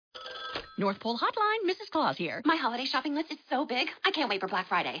North Pole Hotline, Mrs. Claus here. My holiday shopping list is so big, I can't wait for Black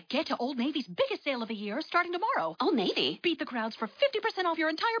Friday. Get to Old Navy's biggest sale of the year starting tomorrow. Old Navy? Beat the crowds for 50% off your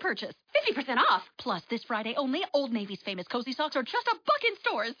entire purchase. 50% off? Plus, this Friday only, Old Navy's famous cozy socks are just $1 in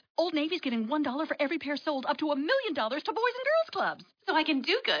stores. Old Navy's giving $1 for every pair sold up to $1 million to boys and girls clubs. So I can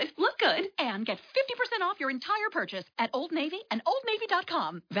do good, look good, and get 50% off your entire purchase at Old Navy and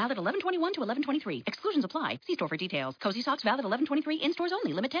OldNavy.com. Valid 11/21 to 11/23. Exclusions apply. See store for details. Cozy socks valid 11/23 in stores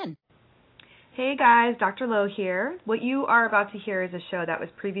only. Limit 10. Hey guys, Dr. Lowe here. What you are about to hear is a show that was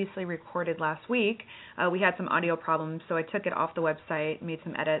previously recorded last week. We had some audio problems, so I took it off the website, made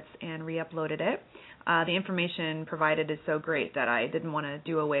some edits, and re-uploaded it. The information provided is so great that I didn't want to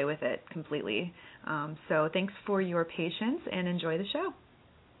do away with it completely. So thanks for your patience and enjoy the show.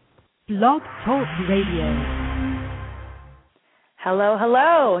 Blog Talk Radio. Hello,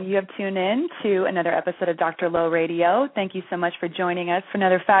 hello. You have tuned in to another episode of Dr. Lowe Radio. Thank you so much for joining us for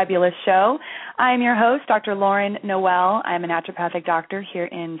another fabulous show. I am your host, Dr. Lauren Noel. I am a naturopathic doctor here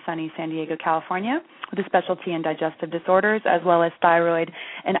in sunny San Diego, California, with a specialty in digestive disorders as well as thyroid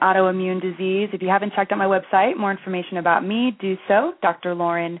and autoimmune disease. If you haven't checked out my website, more information about me, do so,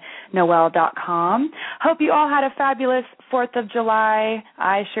 drlaurennoel.com. Hope you all had a fabulous 4th of July.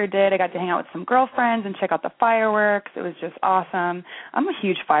 I sure did. I got to hang out with some girlfriends and check out the fireworks. It was just awesome. I'm a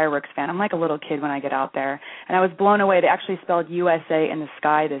huge fireworks fan. I'm like a little kid when I get out there. And I was blown away. They actually spelled USA in the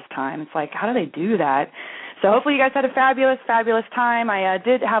sky this time. It's like, how do they do that? So hopefully you guys had a fabulous, fabulous time. I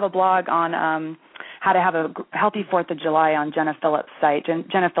did have a blog on how to have a healthy 4th of July on Jenna Phillips' site,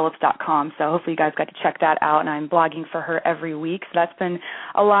 jennaphillips.com. So hopefully you guys got to check that out, and I'm blogging for her every week. So that's been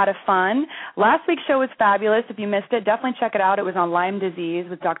a lot of fun. Last week's show was fabulous. If you missed it, definitely check it out. It was on Lyme disease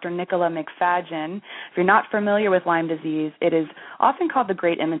with Dr. Nicola McFadgen. If you're not familiar with Lyme disease, it is often called the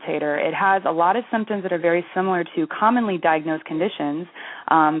great imitator. It has a lot of symptoms that are very similar to commonly diagnosed conditions,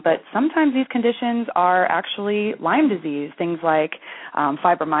 but sometimes these conditions are actually Lyme disease, things like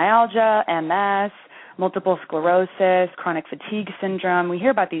fibromyalgia, MS, multiple sclerosis, chronic fatigue syndrome. We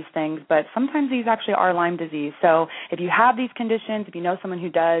hear about these things, but sometimes these actually are Lyme disease. So if you have these conditions, if you know someone who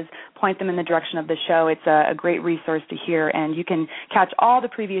does, point them in the direction of the show. It's a great resource to hear, and you can catch all the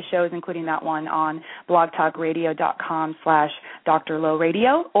previous shows, including that one, on blogtalkradio.com/Dr. Lowe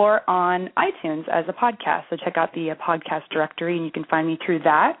Radio or on iTunes as a podcast. So check out the podcast directory, and you can find me through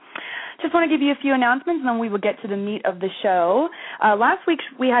that. Just want to give you a few announcements, and then we will get to the meat of the show. Last week,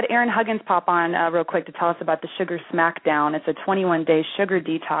 we had Erin Huggins pop on real quick to tell us about the Sugar Smackdown. It's a 21-day sugar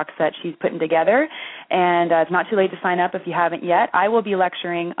detox that she's putting together, and it's not too late to sign up if you haven't yet. I will be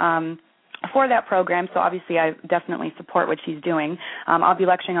lecturing for that program, so obviously I definitely support what she's doing. I'll be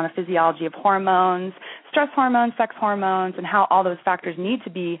lecturing on the physiology of hormones, stress hormones, sex hormones, and how all those factors need to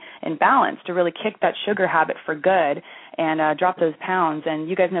be in balance to really kick that sugar habit for good and drop those pounds. And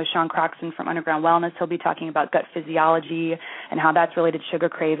you guys know Sean Croxton from Underground Wellness. He'll be talking about gut physiology and how that's related to sugar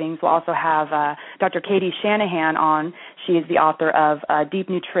cravings. We'll also have Dr. Katie Shanahan on. She is the author of Deep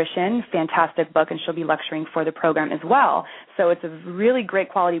Nutrition, fantastic book, and she'll be lecturing for the program as well. So it's a really great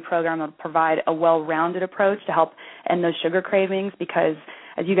quality program that will provide a well-rounded approach to help end those sugar cravings, because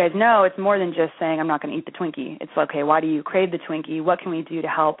as you guys know, it's more than just saying I'm not going to eat the Twinkie. It's okay, why do you crave the Twinkie? What can we do to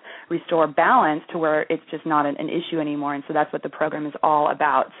help restore balance to where it's just not an issue anymore? And so that's what the program is all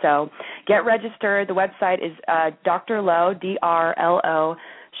about. So get registered. The website is Dr. Lowe, DRLO,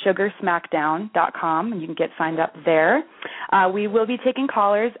 sugarsmackdown.com, and you can get signed up there. We will be taking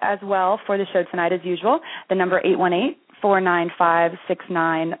callers as well for the show tonight as usual. The number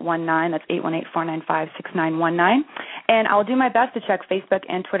 818-495-6919. That's 818-495-6919. And I'll do my best to check Facebook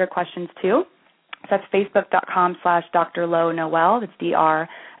and Twitter questions too. So that's facebook.com/Dr. Lowe Noel. That's DRLONOEL.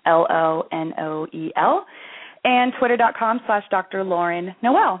 And twitter.com/Dr. Lauren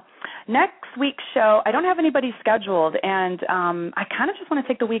Noel. Next week's show, I don't have anybody scheduled, and I kind of just want to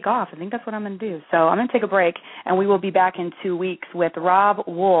take the week off. I think that's what I'm going to do. So I'm going to take a break, and we will be back in 2 weeks with Rob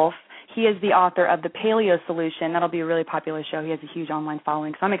Wolf. He is the author of The Paleo Solution. That'll be a really popular show. He has a huge online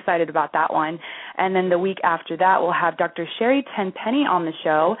following, so I'm excited about that one. And then the week after that, we'll have Dr. Sherry Tenpenny on the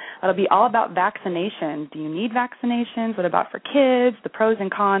show. That'll be all about vaccinations. Do you need vaccinations? What about for kids? The pros and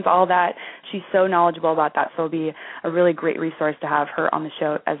cons, all that. She's so knowledgeable about that, so it'll be a really great resource to have her on the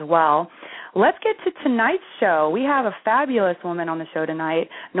show as well. Let's get to tonight's show. We have a fabulous woman on the show tonight,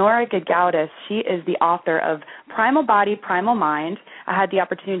 Nora Gedgaudas. She is the author of Primal Body, Primal Mind. I had the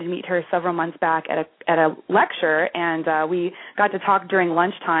opportunity to meet her several months back at a lecture, and we got to talk during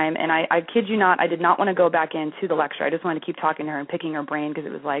lunchtime, and I kid you not, I did not want to go back into the lecture. I just wanted to keep talking to her and picking her brain because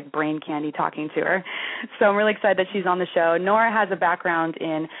it was like brain candy talking to her. So I'm really excited that she's on the show. Nora has a background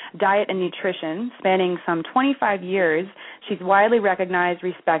in diet and nutrition spanning some 25 years. She's widely recognized,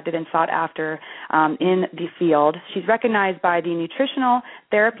 respected, and sought after in the field. She's recognized by the Nutritional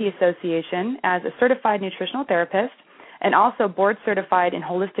Therapy Association as a certified nutritional therapist and also board certified in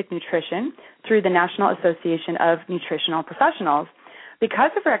holistic nutrition through the National Association of Nutritional Professionals.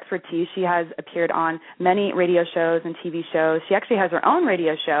 Because of her expertise, she has appeared on many radio shows and TV shows. She actually has her own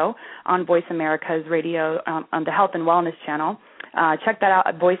radio show on Voice America's radio, on the Health and Wellness channel. Check that out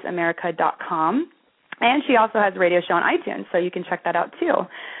at voiceamerica.com. And she also has a radio show on iTunes, so you can check that out too.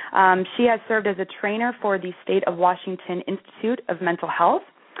 She has served as a trainer for the State of Washington Institute of Mental Health,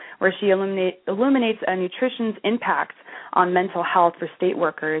 where she illuminates nutrition's impact on mental health for state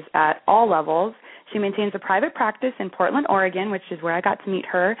workers at all levels. She maintains a private practice in Portland, Oregon, which is where I got to meet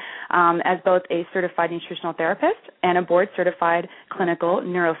her, as both a certified nutritional therapist and a board-certified clinical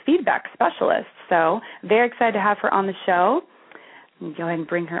neurofeedback specialist. So very excited to have her on the show. Go ahead and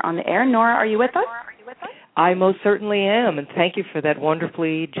bring her on the air. Nora, are you with us? I most certainly am, and thank you for that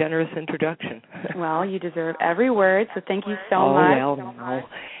wonderfully generous introduction. Well, you deserve every word, so thank you so much. Oh, well, no.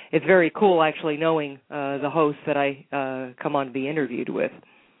 It's very cool actually knowing the host that I come on to be interviewed with.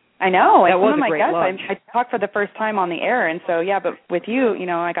 I know. That was some of a my great guests, lunch. I talked for the first time on the air, and so, yeah, but with you,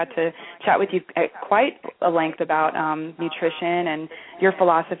 I got to chat with you at quite a length about nutrition and your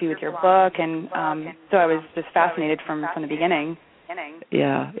philosophy with your book, and so I was just fascinated from the beginning.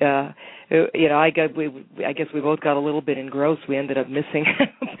 Yeah. I guess we both got a little bit engrossed. We ended up missing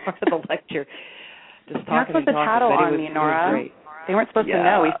part of the lecture. Just You're not supposed to tattle on me, Nora. They weren't supposed to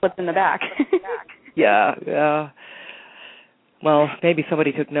know. We slipped in the back. Yeah. Well, maybe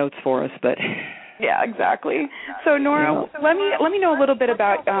somebody took notes for us, but yeah, exactly. So, Nora, let me know a little bit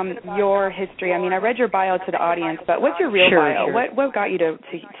about your history. I mean, I read your bio to the audience, but what's your real bio? Sure. What got you to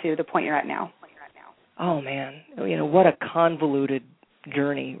the point you're at now? Oh man, what a convoluted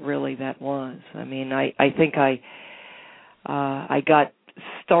journey really that was. I mean, I think I got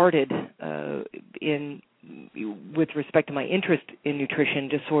started with respect to my interest in nutrition,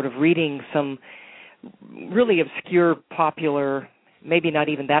 just sort of reading some really obscure, popular, maybe not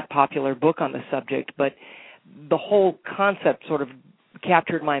even that popular book on the subject, but the whole concept sort of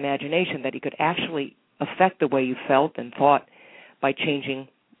captured my imagination that it could actually affect the way you felt and thought by changing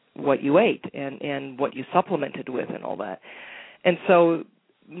what you ate and what you supplemented with and all that. And so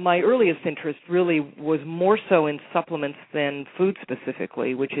my earliest interest really was more so in supplements than food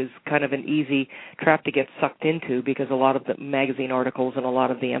specifically, which is kind of an easy trap to get sucked into because a lot of the magazine articles and a lot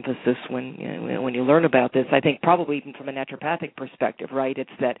of the emphasis when you learn about this, I think probably even from a naturopathic perspective, right? It's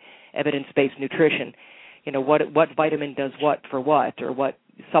that evidence-based nutrition, what vitamin does what for what, or what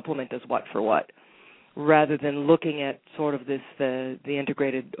supplement does what for what, rather than looking at sort of this the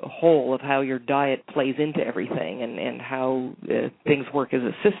integrated whole of how your diet plays into everything and how things work as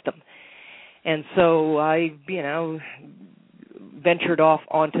a system. And so I, ventured off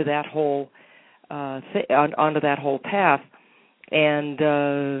onto that whole onto that whole path, and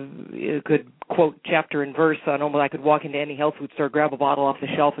could quote chapter and verse on almost. I could walk into any health food store, grab a bottle off the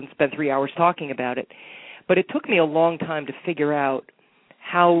shelf, and spend 3 hours talking about it. But it took me a long time to figure out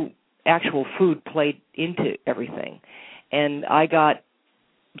how actual food played into everything. And I got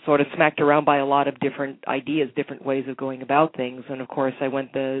sort of smacked around by a lot of different ideas, different ways of going about things. And, of course, I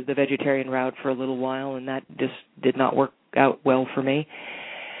went the vegetarian route for a little while, and that just did not work out well for me.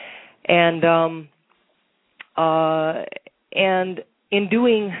 And in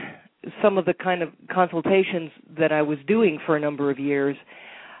doing some of the kind of consultations that I was doing for a number of years,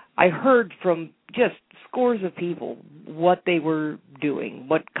 I heard from just scores of people what they were doing,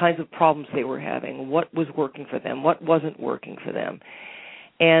 what kinds of problems they were having, what was working for them, what wasn't working for them,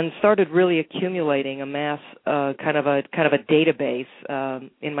 and started really accumulating a mass, kind of a database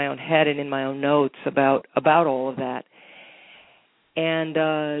in my own head and in my own notes about all of that. And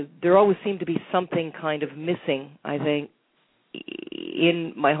there always seemed to be something kind of missing, I think,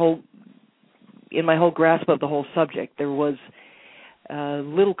 in my whole grasp of the whole subject. There was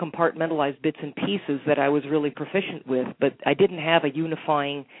little compartmentalized bits and pieces that I was really proficient with, but I didn't have a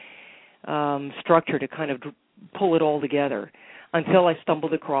unifying structure to kind of pull it all together until I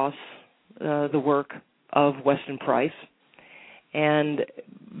stumbled across the work of Weston Price and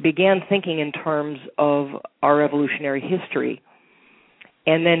began thinking in terms of our evolutionary history,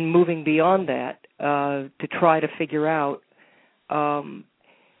 and then moving beyond that to try to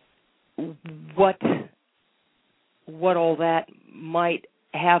what all that might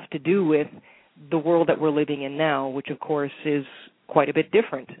have to do with the world that we're living in now, which, of course, is quite a bit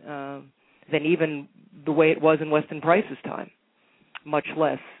different than even the way it was in Weston Price's time, much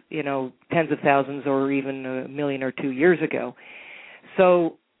less, tens of thousands or even a million or 2 years ago.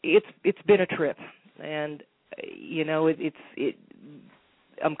 So it's been a trip, and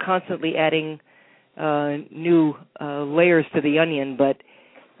I'm constantly adding new layers to the onion, but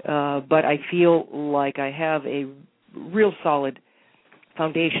I feel like I have a real solid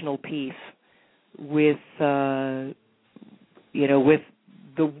foundational piece with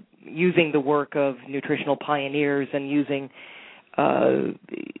using the work of nutritional pioneers and using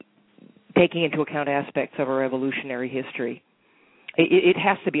taking into account aspects of our evolutionary history. It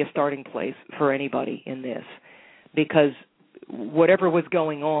has to be a starting place for anybody in this, because whatever was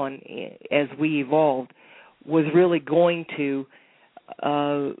going on as we evolved was really going to,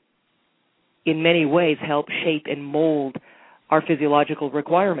 in many ways, help shape and mold our physiological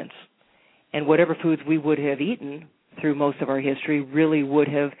requirements. And whatever foods we would have eaten through most of our history really would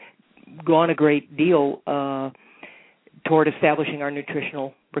have gone a great deal toward establishing our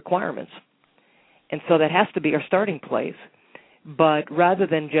nutritional requirements. And so that has to be our starting place. But rather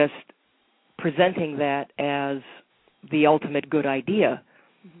than just presenting that as the ultimate good idea,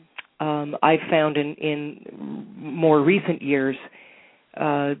 I've found in more recent years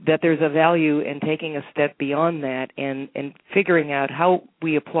that there's a value in taking a step beyond that and figuring out how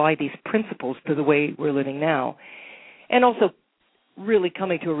we apply these principles to the way we're living now. And also really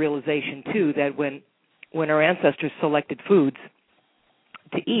coming to a realization, too, that when our ancestors selected foods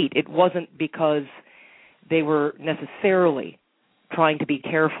to eat, it wasn't because they were necessarily trying to be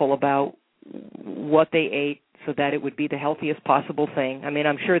careful about what they ate so that it would be the healthiest possible thing. I mean,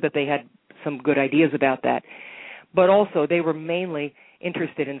 I'm sure that they had some good ideas about that. But also they were mainly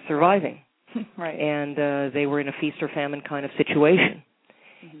interested in surviving. Right. And they were in a feast or famine kind of situation.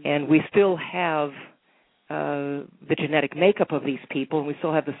 Mm-hmm. And we still have the genetic makeup of these people, and we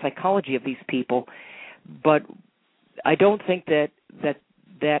still have the psychology of these people. But I don't think that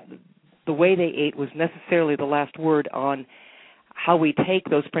the way they ate was necessarily the last word on how we take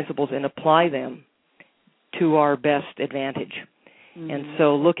those principles and apply them to our best advantage. Mm-hmm. And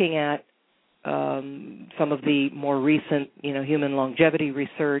so looking at some of the more recent, human longevity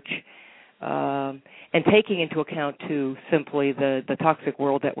research, and taking into account, too, simply the toxic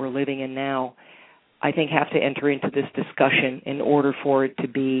world that we're living in now, I think have to enter into this discussion in order for it to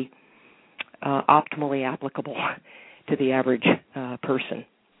be optimally applicable to the average person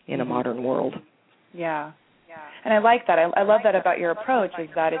in a modern world. Yeah. And I like that. I love that about your approach, is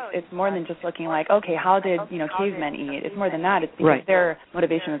that it's more than just looking like, okay, how did, cavemen eat? It's more than that. It's because their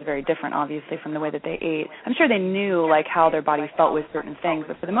motivation was very different, obviously, from the way that they ate. I'm sure they knew, how their bodies felt with certain things,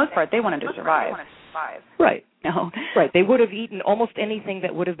 but for the most part, they wanted to survive. Right. No. Right. They would have eaten almost anything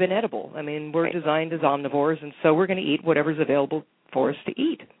that would have been edible. I mean, we're designed as omnivores, and so we're going to eat whatever's available for us to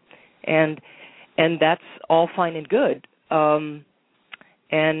eat. And that's all fine and good. And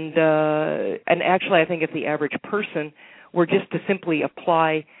actually, I think if the average person were just to simply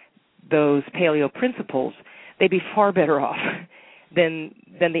apply those paleo principles, they'd be far better off than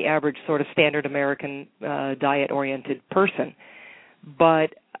the average sort of standard American diet-oriented person.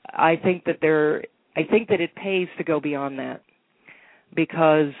 But I think that it pays to go beyond that,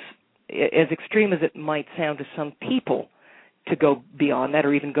 because as extreme as it might sound to some people to go beyond that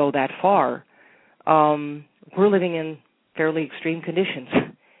or even go that far, we're living in fairly extreme conditions.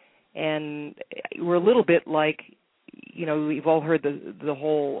 And we're a little bit like, we've all heard the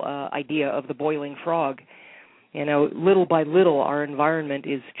whole idea of the boiling frog. Little by little, our environment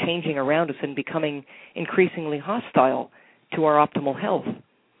is changing around us and becoming increasingly hostile to our optimal health.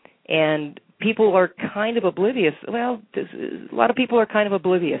 And people are kind of oblivious. Well, a lot of people are kind of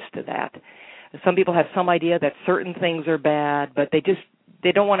oblivious to that. Some people have some idea that certain things are bad, but they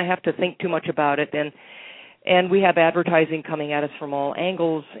don't want to have to think too much about it. And we have advertising coming at us from all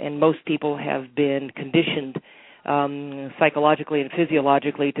angles, and most people have been conditioned psychologically and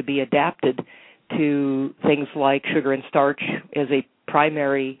physiologically to be adapted to things like sugar and starch as a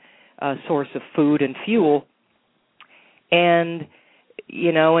primary source of food and fuel. And,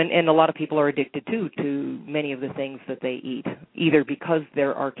 and a lot of people are addicted, too, to many of the things that they eat, either because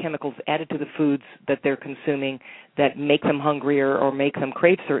there are chemicals added to the foods that they're consuming that make them hungrier or make them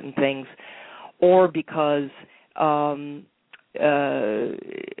crave certain things, or because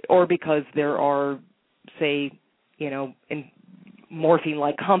there are, say,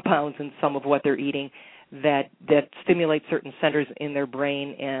 morphine-like compounds in some of what they're eating that stimulate certain centers in their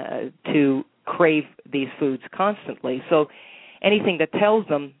brain to crave these foods constantly. So anything that tells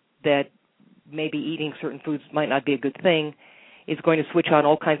them that maybe eating certain foods might not be a good thing, is going to switch on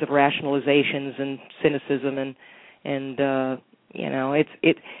all kinds of rationalizations and cynicism and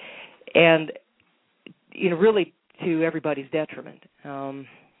really to everybody's detriment.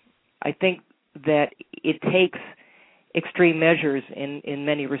 I think that it takes extreme measures in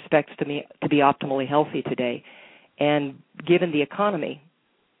many respects to be optimally healthy today. And given the economy,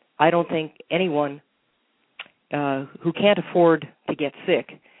 I don't think anyone who can't afford to get sick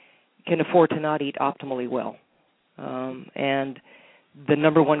can afford to not eat optimally well. And the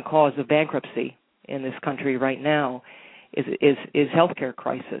number one cause of bankruptcy in this country right now is healthcare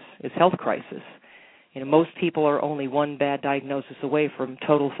crisis, is health crisis. Most people are only one bad diagnosis away from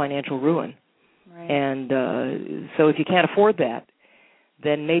total financial ruin. Right. And so if you can't afford that,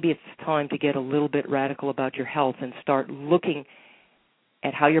 then maybe it's time to get a little bit radical about your health and start looking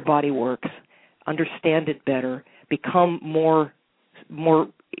at how your body works, understand it better, become more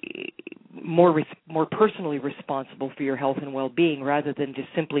personally responsible for your health and well-being, rather than just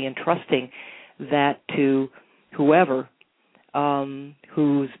simply entrusting that to whoever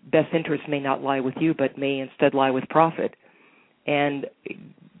whose best interest may not lie with you, but may instead lie with profit. And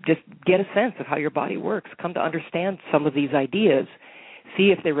just get a sense of how your body works. Come to understand some of these ideas.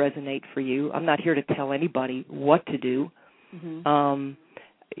 See if they resonate for you. I'm not here to tell anybody what to do. Mm-hmm.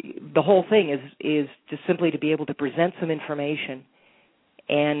 The whole thing is just simply to be able to present some information,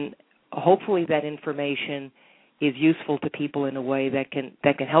 and hopefully that information is useful to people in a way that can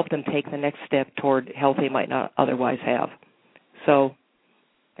help them take the next step toward health they might not otherwise have. So,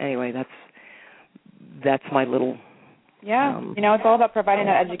 anyway, that's my little. Yeah, it's all about providing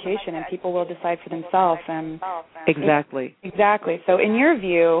that education, and people will decide for themselves. And exactly. So, in your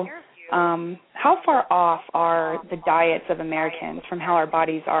view, how far off are the diets of Americans from how our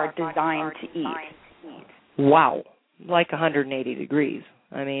bodies are designed to eat? Wow, like 180 degrees.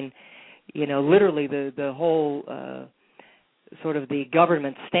 I mean, literally the whole sort of the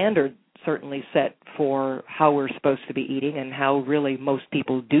government standard certainly set for how we're supposed to be eating and how really most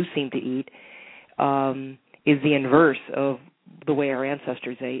people do seem to eat is the inverse of the way our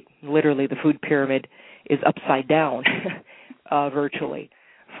ancestors ate. Literally, the food pyramid is upside down, virtually,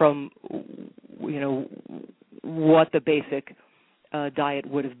 from what the basic diet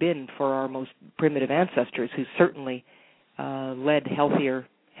would have been for our most primitive ancestors, who certainly led healthier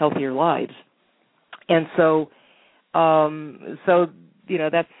lives. And so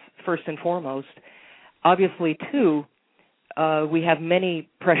that's first and foremost. Obviously, too, we have many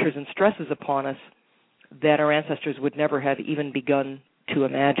pressures and stresses upon us that our ancestors would never have even begun to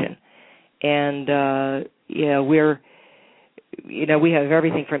imagine. And we have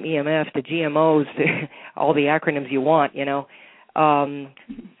everything from EMF to GMOs to all the acronyms you want, to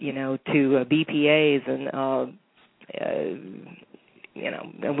BPAs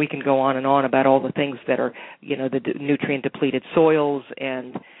and we can go on and on about all the things that are, the nutrient depleted soils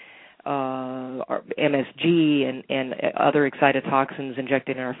and MSG and other excitotoxins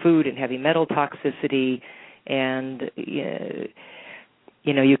injected in our food, and heavy metal toxicity, and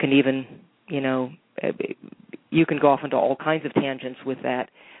you can even you can go off into all kinds of tangents with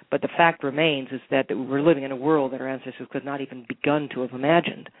that. But the fact remains is that we're living in a world that our ancestors could not even begun to have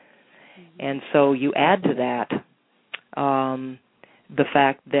imagined. Mm-hmm. And so you add to that the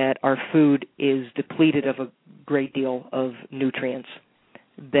fact that our food is depleted of a great deal of nutrients.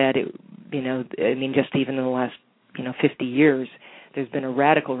 That just even in the last 50 years, there's been a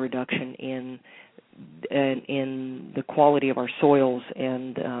radical reduction in the quality of our soils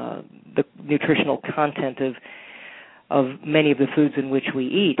and the nutritional content of many of the foods in which we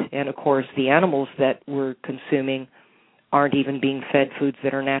eat. And of course, the animals that we're consuming aren't even being fed foods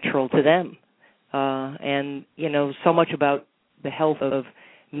that are natural to them. And so much about the health of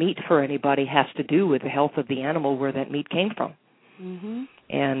meat for anybody has to do with the health of the animal where that meat came from. Mm-hmm.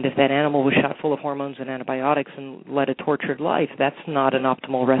 And if that animal was shot full of hormones and antibiotics and led a tortured life, that's not an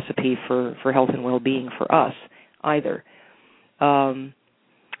optimal recipe for health and well-being for us either.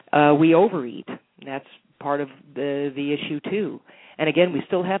 We overeat. That's part of the issue too. And again, we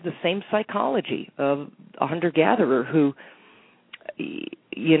still have the same psychology of a hunter-gatherer who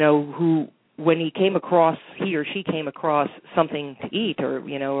when he or she came across something to eat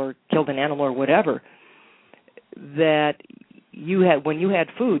or killed an animal or whatever, that when you had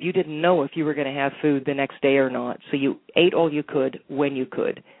food, you didn't know if you were going to have food the next day or not. So you ate all you could when you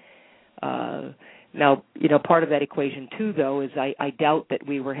could. Now, part of that equation too, though, is I doubt that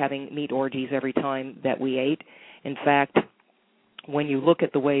we were having meat orgies every time that we ate. In fact, when you look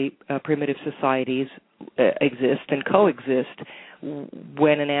at the way primitive societies exist and coexist,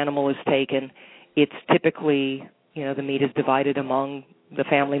 when an animal is taken, it's typically, the meat is divided among the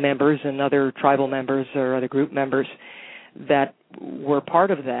family members and other tribal members or other group members that were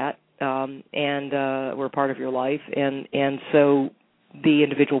part of that and were part of your life, and so the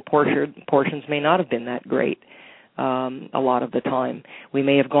individual portions may not have been that great a lot of the time. We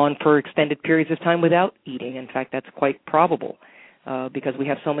may have gone for extended periods of time without eating. In fact, that's quite probable because we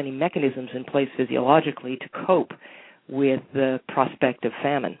have so many mechanisms in place physiologically to cope with the prospect of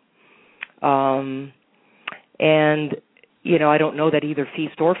famine. And, I don't know that either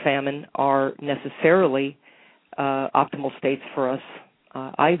feast or famine are necessarily optimal states for us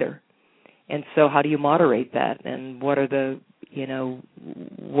either. And so how do you moderate that? And what are the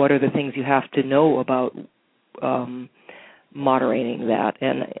things you have to know about moderating that?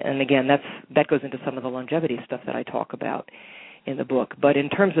 And again, that goes into some of the longevity stuff that I talk about in the book. But in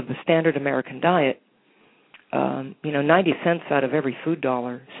terms of the standard American diet, 90 cents out of every food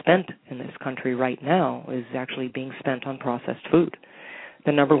dollar spent in this country right now is actually being spent on processed food.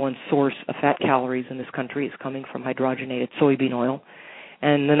 The number one source of fat calories in this country is coming from hydrogenated soybean oil,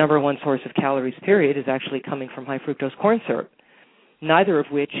 and the number one source of calories, period, is actually coming from high fructose corn syrup, neither of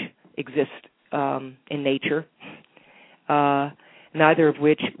which exist in nature, neither of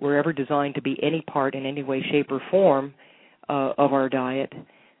which were ever designed to be any part in any way, shape, or form of our diet.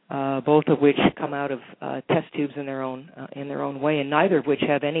 Both of which come out of test tubes in their own way, and neither of which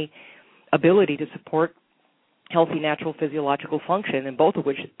have any ability to support healthy, natural physiological function, and both of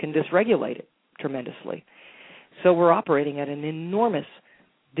which can dysregulate it tremendously. So we're operating at an enormous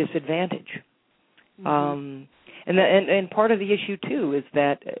disadvantage. Mm-hmm. And part of the issue too is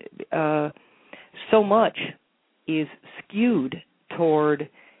that so much is skewed toward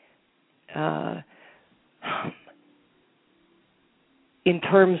in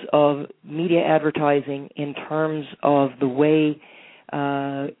terms of media advertising, in terms of the way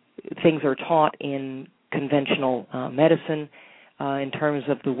things are taught in conventional medicine, in terms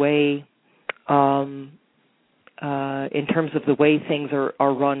of the way things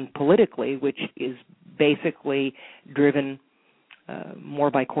are run politically, which is basically driven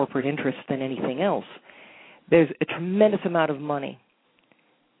more by corporate interests than anything else. There's a tremendous amount of money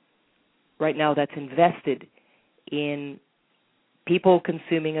right now that's invested in people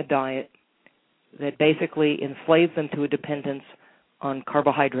consuming a diet that basically enslaves them to a dependence on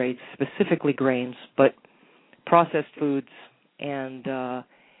carbohydrates, specifically grains, but processed foods and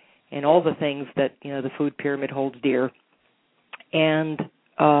all the things that the food pyramid holds dear. And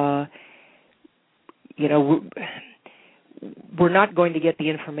we're not going to get the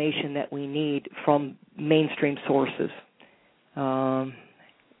information that we need from mainstream sources.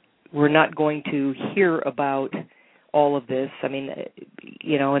 We're not going to hear about all of this. I mean,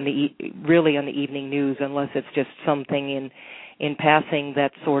 really on the evening news, unless it's just something in passing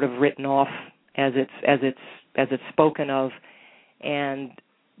that's sort of written off as it's spoken of, and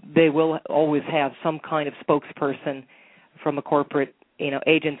they will always have some kind of spokesperson from a corporate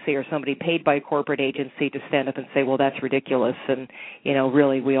agency or somebody paid by a corporate agency to stand up and say, well, that's ridiculous, and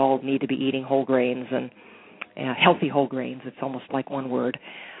really we all need to be eating whole grains and healthy whole grains. It's almost like one word.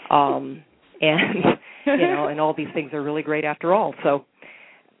 And all these things are really great after all. So,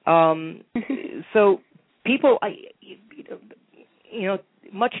 so people,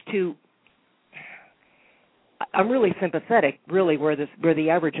 I'm really sympathetic, really, where the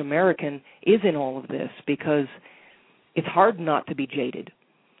average American is in all of this, because it's hard not to be jaded.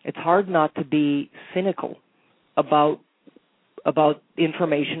 It's hard not to be cynical about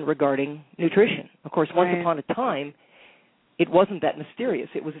information regarding nutrition. Of course, once upon a time, it wasn't that mysterious.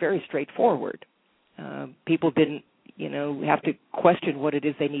 It was very straightforward. People didn't, have to question what it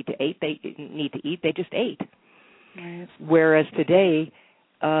is they need to eat. They just ate. Right. Whereas today,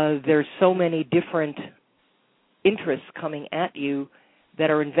 there's so many different interests coming at you that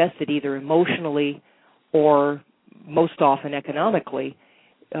are invested either emotionally or most often economically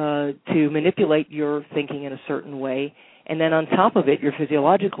to manipulate your thinking in a certain way. And then on top of it, you're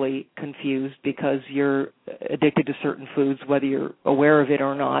physiologically confused because you're addicted to certain foods, whether you're aware of it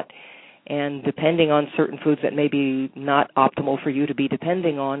or not. And depending on certain foods that may be not optimal for you to be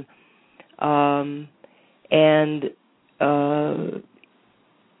depending on.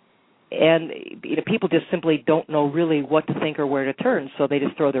 People just simply don't know really what to think or where to turn, so they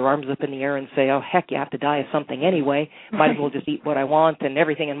just throw their arms up in the air and say, oh, heck, you have to die of something anyway. Might as well just eat what I want and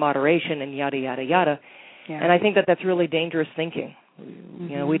everything in moderation and yada, yada, yada. Yeah. And I think that that's really dangerous thinking.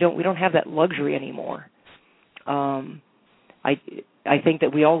 Mm-hmm. We don't have that luxury anymore. I think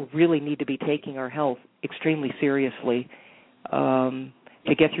that we all really need to be taking our health extremely seriously to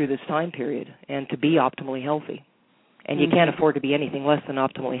get through this time period and to be optimally healthy. And you can't afford to be anything less than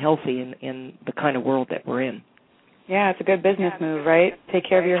optimally healthy in the kind of world that we're in. Yeah, it's a good business move, right? Take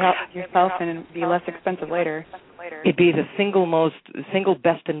care of yourself and be less expensive later. It'd be the single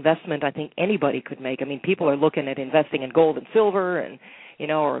best investment I think anybody could make. I mean, people are looking at investing in gold and silver and,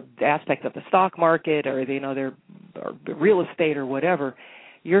 or aspects of the stock market or, their or real estate or whatever.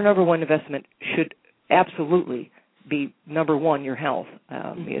 Your number one investment should absolutely be number one, your health.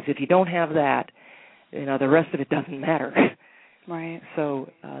 Because if you don't have that, the rest of it doesn't matter. Right. So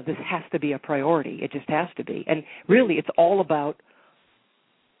this has to be a priority. It just has to be. And really, it all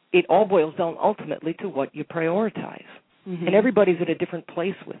boils down ultimately to what you prioritize. Mm-hmm. And everybody's at a different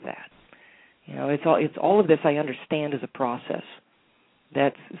place with that. It's all of this I understand as a process.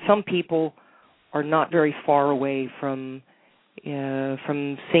 That some people are not very far away from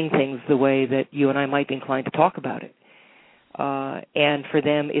seeing things the way that you and I might be inclined to talk about it. And for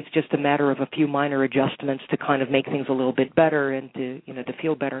them, it's just a matter of a few minor adjustments to kind of make things a little bit better and to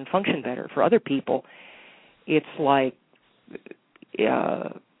feel better and function better. For other people, it's like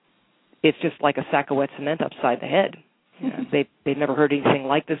it's just like a sack of wet cement upside the head. They've never heard anything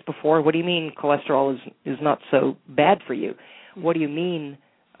like this before. What do you mean cholesterol is not so bad for you? What do you mean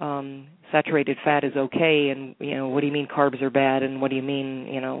saturated fat is okay? And what do you mean carbs are bad? And what do you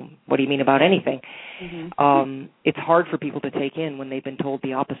mean about anything? Mm-hmm. It's hard for people to take in when they've been told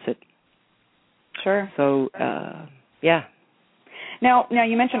the opposite. Sure. So yeah. Now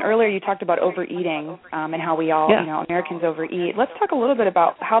you mentioned earlier you talked about overeating and how we all, Americans overeat. Let's talk a little bit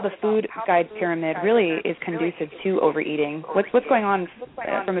about how the food guide pyramid really is conducive to overeating. What's going on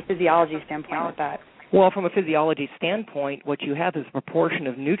from a physiology standpoint with that? Well, from a physiology standpoint, what you have is a proportion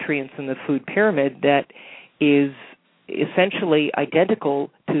of nutrients in the food pyramid that is essentially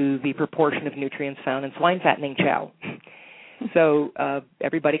identical to the proportion of nutrients found in swine fattening chow. So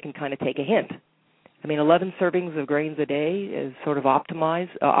everybody can kind of take a hint. I mean, 11 servings of grains a day is sort of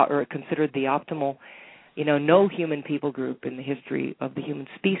optimized or considered the optimal. No human people group in the history of the human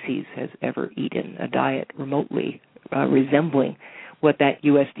species has ever eaten a diet remotely resembling what that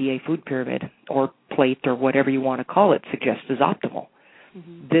USDA food pyramid or plate or whatever you want to call it suggests is optimal.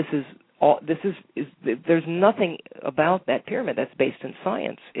 Mm-hmm. There's nothing about that pyramid that's based in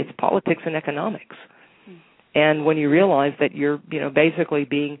science. It's politics and economics. Mm-hmm. And when you realize that you're, basically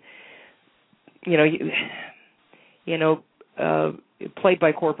being, played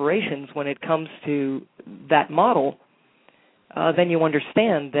by corporations when it comes to that model, then you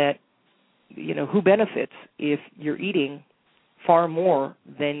understand that, who benefits if you're eating far more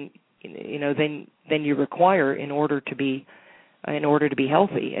than you require in order to be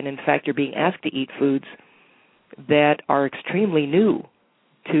healthy. And in fact, you're being asked to eat foods that are extremely new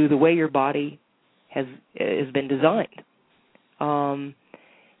to the way your body has been designed, and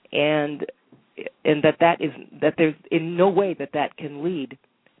that there's in no way that can lead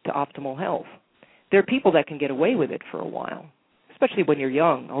to optimal health. There are people that can get away with it for a while, especially when you're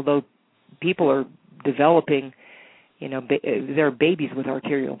young. Although people are developing. There are babies with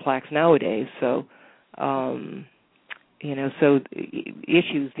arterial plaques nowadays, so these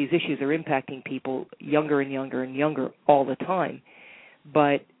issues are impacting people younger and younger and younger all the time.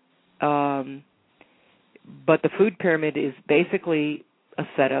 But the food pyramid is basically a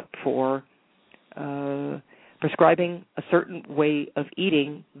setup for prescribing a certain way of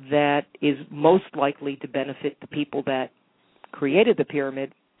eating that is most likely to benefit the people that created the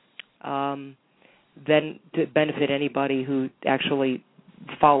pyramid, than to benefit anybody who actually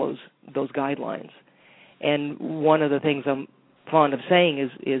follows those guidelines. And one of the things I'm fond of saying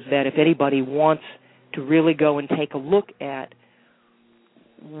is that if anybody wants to really go and take a look at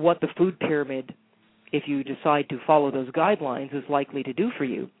what the food pyramid, if you decide to follow those guidelines, is likely to do for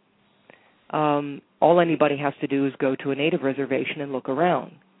you, all anybody has to do is go to a native reservation and look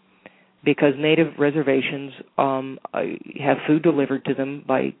around. Because native reservations have food delivered to them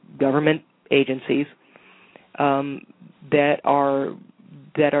by government agencies that are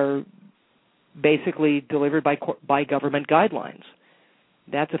basically delivered by government guidelines.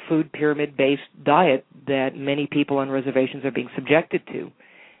 That's a food pyramid-based diet that many people on reservations are being subjected to,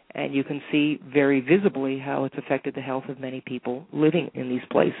 and you can see very visibly how it's affected the health of many people living in these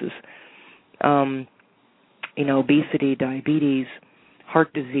places. Obesity, diabetes,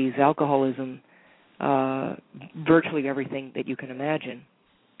 heart disease, alcoholism, virtually everything that you can imagine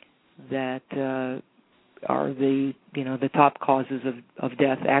that are the top causes of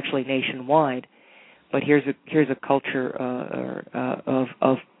death actually nationwide. But here's a culture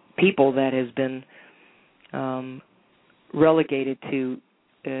of people that has been relegated to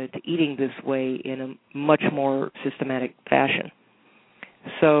eating this way in a much more systematic fashion.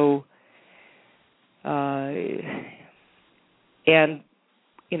 So and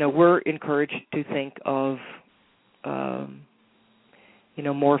we're encouraged to think of more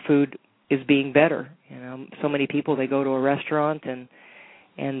food is being better. So many people, they go to a restaurant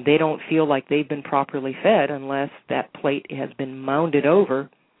and they don't feel like they've been properly fed unless that plate has been mounded over,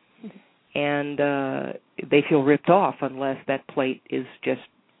 and they feel ripped off unless that plate is just,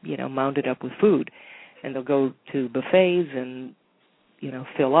 mounded up with food. And they'll go to buffets and,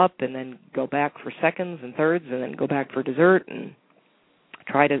 fill up and then go back for seconds and thirds and then go back for dessert and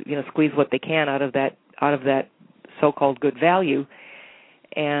try to, squeeze what they can out of that so-called good value.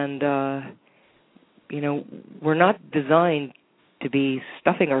 And, we're not designed to be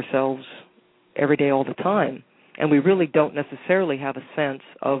stuffing ourselves every day all the time. And we really don't necessarily have a sense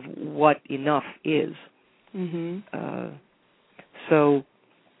of what enough is. Mm-hmm. So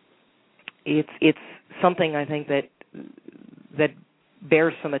it's something I think that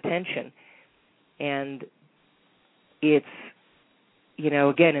bears some attention. And it's,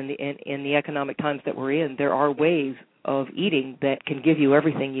 again, in the economic times that we're in, there are ways of eating that can give you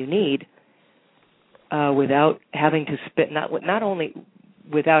everything you need without having to spend, not only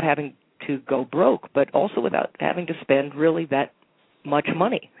without having to go broke, but also without having to spend really that much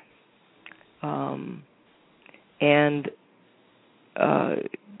money. And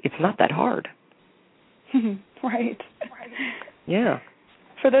it's not that hard. Right. Yeah.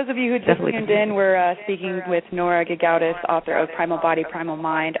 For those of you who just tuned in, we're speaking with Nora Gedgaudas, author of Primal Body, Primal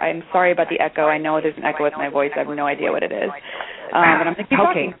Mind. I'm sorry about the echo. I know there's an echo with my voice. I have no idea what it is. But I'm going to keep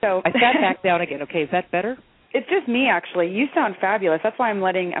talking. So I sat back down again. Okay, is that better? It's just me, actually. You sound fabulous. That's why I'm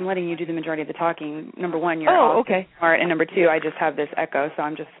letting you do the majority of the talking. Number one, you're okay. Smart, and number two, I just have this echo, so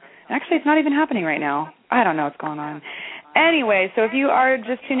I'm just. Actually, it's not even happening right now. I don't know what's going on. Anyway, so if you are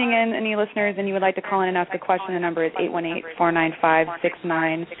just tuning in, any listeners, and you would like to call in and ask a question, the number is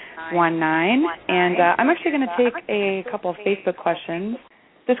 818-495-6919. And I'm actually going to take a couple of Facebook questions.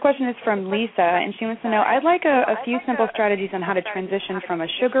 This question is from Lisa, and she wants to know, I'd like a few simple strategies on how to transition from a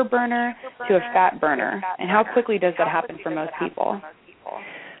sugar burner to a fat burner, and how quickly does that happen for most people?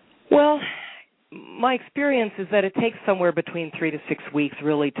 Well, my experience is that it takes somewhere between 3 to 6 weeks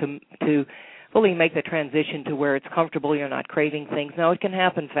really to fully make the transition to where it's comfortable, you're not craving things. Now, it can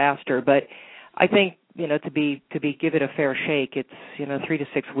happen faster, but I think, to give it a fair shake, it's, 3 to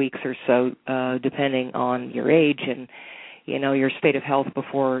 6 weeks or so, depending on your age and, your state of health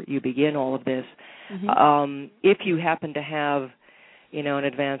before you begin all of this. Mm-hmm. If you happen to have, an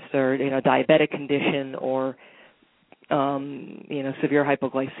advanced or, diabetic condition or, severe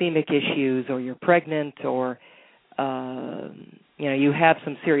hypoglycemic issues, or you're pregnant, or, you have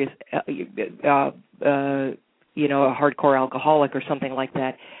some serious, a hardcore alcoholic or something like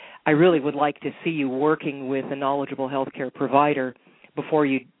that, I really would like to see you working with a knowledgeable healthcare provider before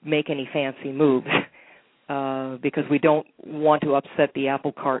you make any fancy moves, because we don't want to upset the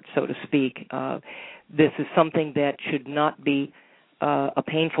apple cart, so to speak. This is something that should not be a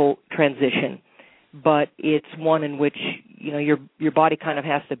painful transition, but it's one in which your body kind of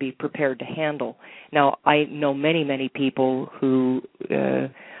has to be prepared to handle. Now, I know many people who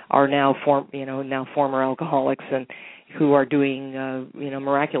are now former alcoholics and who are doing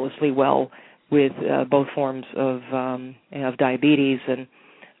miraculously well with both forms of diabetes and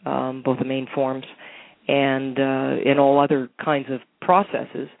both the main forms and in all other kinds of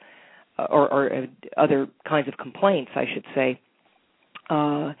processes or other kinds of complaints, I should say.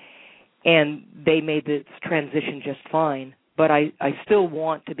 And they made this transition just fine. But I still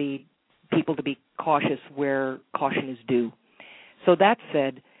want people to be cautious where caution is due. So that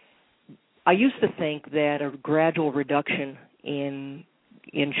said, I used to think that a gradual reduction in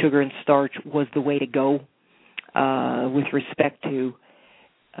sugar and starch was the way to go with respect to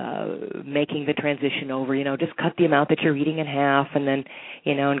making the transition over. Just cut the amount that you're eating in half, and then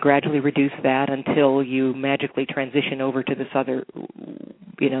and gradually reduce that until you magically transition over to this other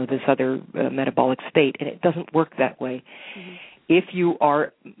metabolic state. And it doesn't work that way. Mm-hmm. If you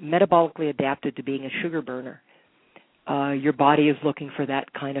are metabolically adapted to being a sugar burner, your body is looking for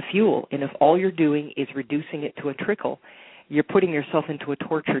that kind of fuel. And if all you're doing is reducing it to a trickle, you're putting yourself into a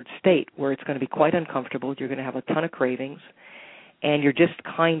tortured state where it's going to be quite uncomfortable. You're going to have a ton of cravings, and you're just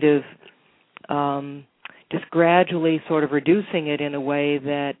kind of just gradually sort of reducing it in a way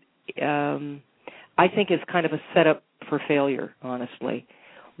that I think is kind of a setup for failure, honestly.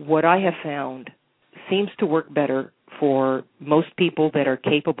 What I have found seems to work better for most people that are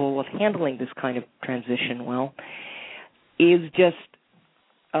capable of handling this kind of transition well is just,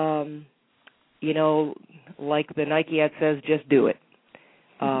 like the Nike ad says, just do it.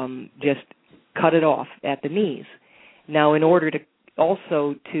 Just cut it off at the knees. Now, in order to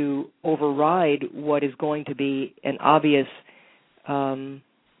also to override what is going to be an obvious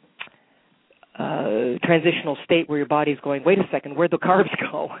transitional state where your body's going, wait a second, where'd the carbs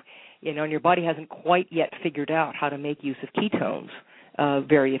go? And your body hasn't quite yet figured out how to make use of ketones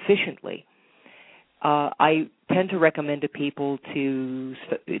very efficiently. I tend to recommend to people to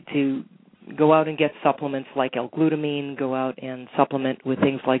go out and get supplements like L-glutamine, go out and supplement with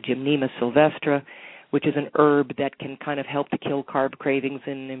things like Gymnema sylvestre, which is an herb that can kind of help to kill carb cravings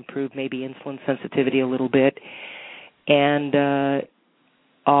and improve maybe insulin sensitivity a little bit. And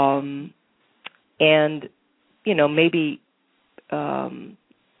maybe,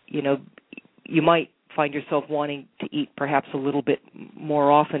 you might find yourself wanting to eat perhaps a little bit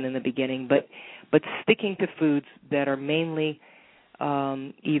more often in the beginning, but sticking to foods that are mainly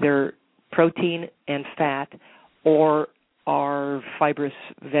either protein and fat or are fibrous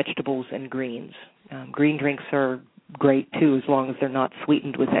vegetables and greens. Green drinks are great too, as long as they're not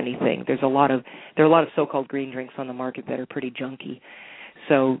sweetened with anything. There are a lot of so-called green drinks on the market that are pretty junky.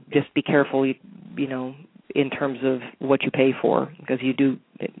 So just be careful, in terms of what you pay for, because you do,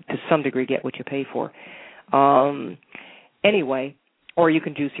 to some degree, get what you pay for. Anyway, or you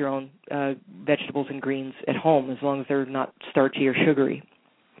can juice your own vegetables and greens at home, as long as they're not starchy or sugary.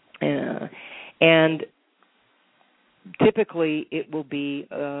 And typically, it will be,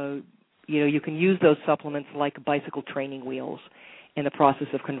 you can use those supplements like bicycle training wheels in the process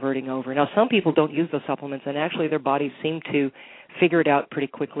of converting over. Now, some people don't use those supplements, and actually their bodies seem to figure it out pretty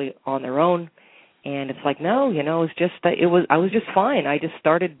quickly on their own. And it's like, no, I was just fine. I just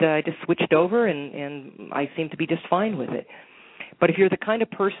switched over, and I seem to be just fine with it. But if you're the kind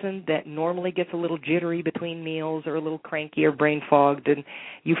of person that normally gets a little jittery between meals or a little cranky or brain fogged, then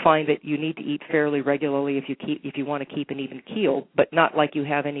you find that you need to eat fairly regularly if you want to keep an even keel, but not like you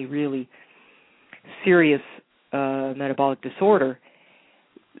have any really serious metabolic disorder,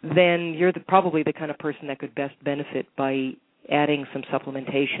 then you're probably the kind of person that could best benefit by adding some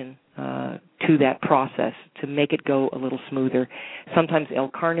supplementation to that process to make it go a little smoother. Sometimes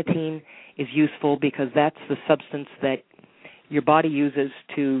L-carnitine is useful because that's the substance that your body uses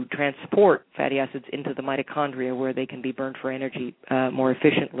to transport fatty acids into the mitochondria where they can be burned for energy more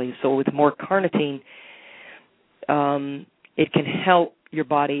efficiently. So with more carnitine, it can help your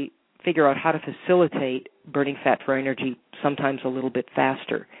body figure out how to facilitate burning fat for energy sometimes a little bit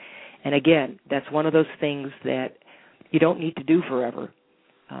faster. And again, that's one of those things that you don't need to do forever.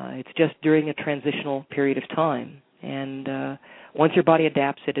 It's just during a transitional period of time. And once your body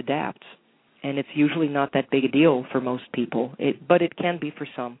adapts, it adapts. And it's usually not that big a deal for most people, but it can be for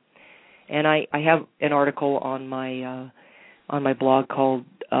some. And I have an article on my blog called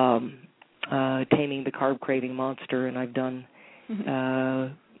Taming the Carb Craving Monster, and I've done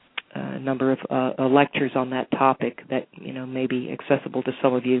a number of lectures on that topic that may be accessible to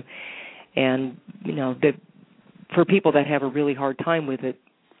some of you. And for people that have a really hard time with it,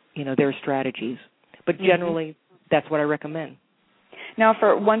 there are strategies. But generally, that's what I recommend. Now,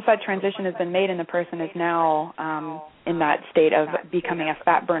 once that transition has been made and the person is now in that state of becoming a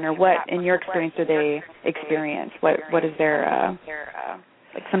fat burner, what, in your experience, do they experience? What is their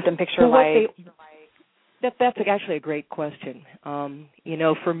symptom picture like? That's actually a great question.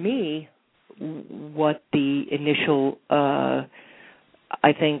 For me, what the initial,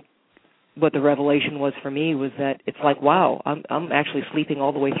 I think, what the revelation was for me was that it's like, wow, I'm actually sleeping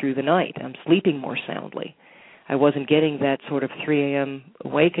all the way through the night. I'm sleeping more soundly. I wasn't getting that sort of 3 a.m.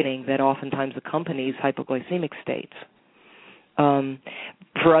 awakening that oftentimes accompanies hypoglycemic states.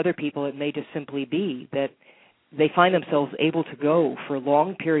 For other people, it may just simply be that they find themselves able to go for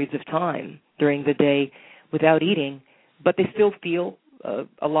long periods of time during the day without eating, but they still feel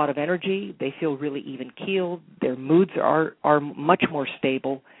a lot of energy. They feel really even-keeled. Their moods are much more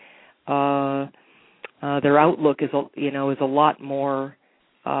stable. Their outlook is a lot more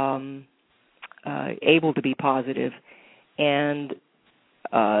able to be positive, and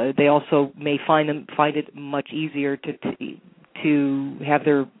they also may find it much easier to have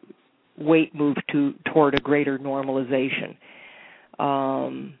their weight move toward a greater normalization.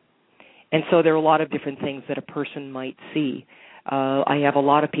 And so there are a lot of different things that a person might see. I have a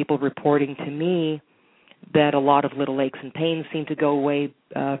lot of people reporting to me that a lot of little aches and pains seem to go away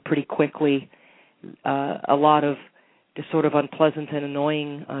pretty quickly. A lot of just sort of unpleasant and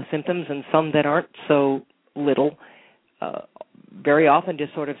annoying symptoms, and some that aren't so little, very often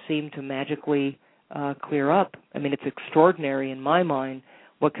just sort of seem to magically clear up. I mean, it's extraordinary in my mind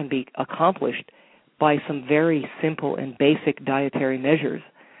what can be accomplished by some very simple and basic dietary measures.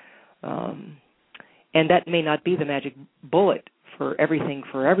 And that may not be the magic bullet for everything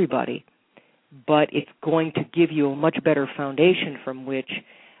for everybody, but it's going to give you a much better foundation from which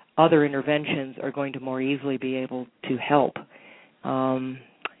other interventions are going to more easily be able to help.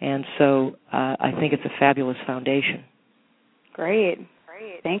 And so I think it's a fabulous foundation. Great.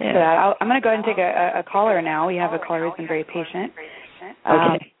 Thanks for that. I'm going to go ahead and take a caller now. We have a caller who's been very patient.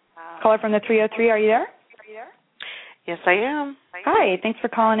 Okay. Caller from the 303, are you there? Yes, I am. Hi, thanks for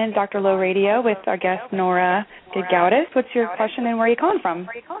calling in Dr. Low Radio with our guest Nora Gedgaudas. What's your question and where are you calling from?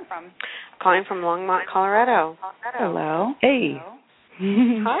 Calling from Longmont, Colorado. Hello. Hey.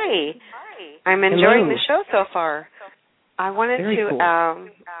 Hi. I'm enjoying the show so far. I wanted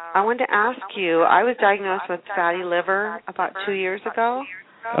to ask you, I was diagnosed with fatty liver about 2 years ago.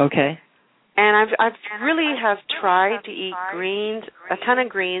 Okay. And I've really have tried to eat greens, a ton of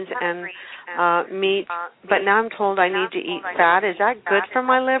greens and meat, but now I'm told I need to eat fat. Is that good for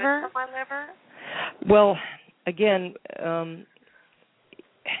my liver? Well, again,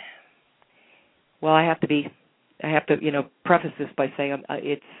 I have to preface this by saying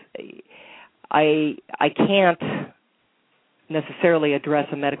I can't necessarily address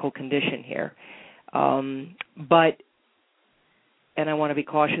a medical condition here, and I want to be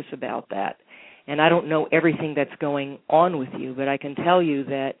cautious about that. And I don't know everything that's going on with you, but I can tell you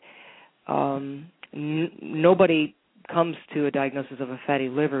that nobody comes to a diagnosis of a fatty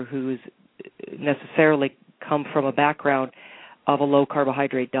liver who's necessarily come from a background of a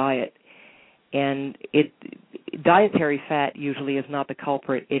low-carbohydrate diet. And dietary fat usually is not the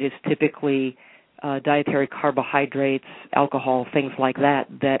culprit. It is typically dietary carbohydrates, alcohol, things like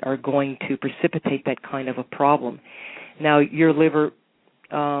that are going to precipitate that kind of a problem. Now, your liver,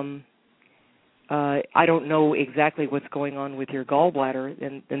 I don't know exactly what's going on with your gallbladder,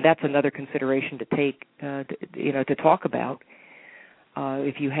 and that's another consideration to take, to talk about.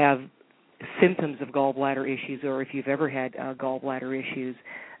 If you have symptoms of gallbladder issues or if you've ever had gallbladder issues,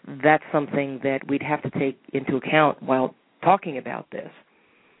 that's something that we'd have to take into account while talking about this.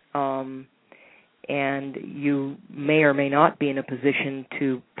 And you may or may not be in a position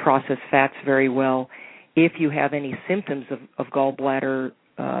to process fats very well if you have any symptoms of gallbladder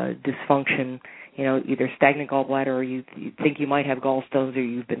dysfunction, either stagnant gallbladder or you think you might have gallstones or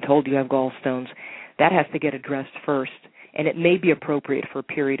you've been told you have gallstones. That has to get addressed first. And it may be appropriate for a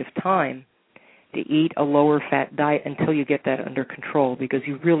period of time to eat a lower fat diet until you get that under control, because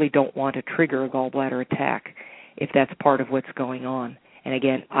you really don't want to trigger a gallbladder attack if that's part of what's going on. And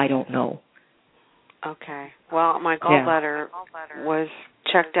again, I don't know. Okay. Well, my gallbladder was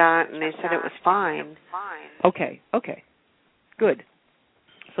checked out and they said it was fine. Okay. Good.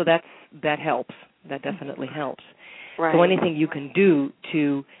 So that helps. That definitely helps. Right. So anything you can do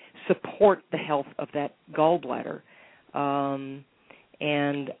to support the health of that gallbladder.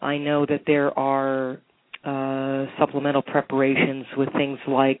 And I know that there are supplemental preparations with things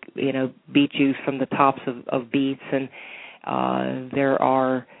like, beet juice from the tops of beets, and there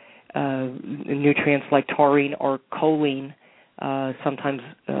are nutrients like taurine or choline. Sometimes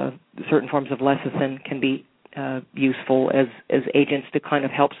certain forms of lecithin can be useful as agents to kind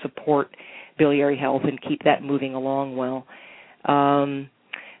of help support biliary health and keep that moving along well.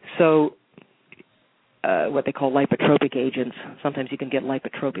 What they call lipotropic agents. Sometimes you can get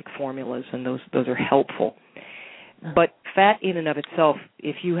lipotropic formulas, and those are helpful. But fat in and of itself,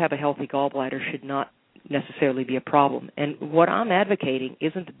 if you have a healthy gallbladder, should not necessarily be a problem. And what I'm advocating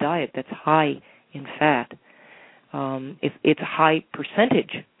isn't a diet that's high in fat. It's a high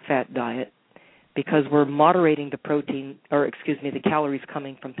percentage fat diet, because we're moderating the calories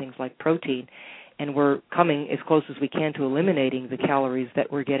coming from things like protein, and we're coming as close as we can to eliminating the calories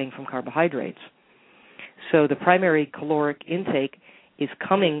that we're getting from carbohydrates. So the primary caloric intake is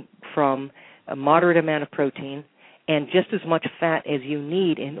coming from a moderate amount of protein and just as much fat as you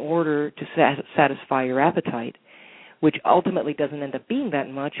need in order to satisfy your appetite, which ultimately doesn't end up being that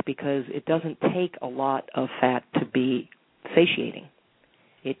much because it doesn't take a lot of fat to be satiating.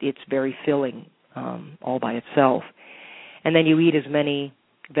 It's very filling all by itself. And then you eat as many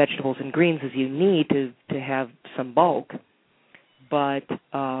vegetables and greens as you need to have some bulk, but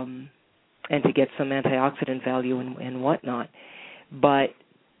and to get some antioxidant value and whatnot. But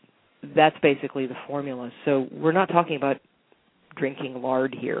that's basically the formula. So we're not talking about drinking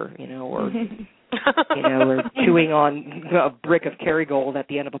lard here, or or chewing on a brick of Kerrygold at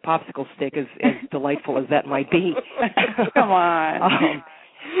the end of a popsicle stick, as delightful as that might be. Come on.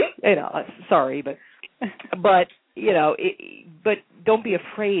 Sorry, but but don't be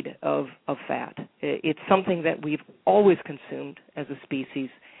afraid of fat. It's something that we've always consumed as a species.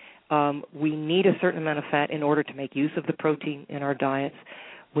 We need a certain amount of fat in order to make use of the protein in our diets.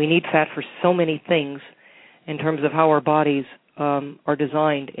 We need fat for so many things in terms of how our bodies are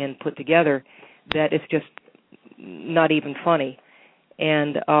designed and put together that it's just not even funny.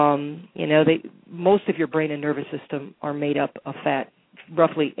 And, most of your brain and nervous system are made up of fat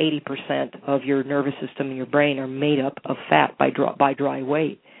roughly 80% of your nervous system and your brain are made up of fat by dry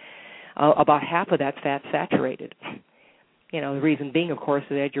weight. About half of that fat saturated. The reason being, of course,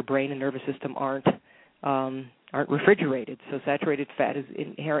 is that your brain and nervous system aren't refrigerated. So saturated fat is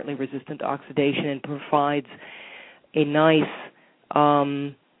inherently resistant to oxidation and provides a nice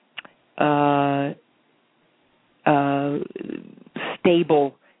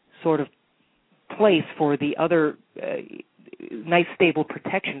stable sort of place for the other, nice stable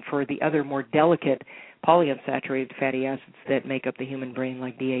protection for the other more delicate polyunsaturated fatty acids that make up the human brain,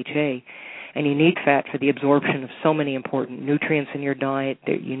 like DHA. And you need fat for the absorption of so many important nutrients in your diet.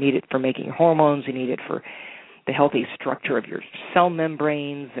 You need it for making hormones. You need it for the healthy structure of your cell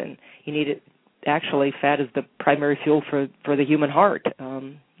membranes. And you need it, actually, fat is the primary fuel for the human heart.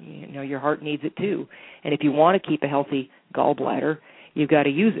 Your heart needs it too. And if you want to keep a healthy gallbladder, you've got to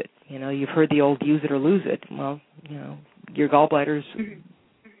use it. You've heard the old use it or lose it. Well, your gallbladder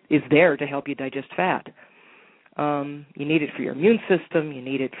is there to help you digest fat. You need it for your immune system. You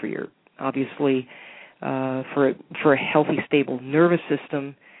need it for your, obviously, for a healthy, stable nervous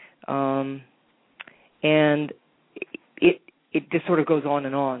system. And it just sort of goes on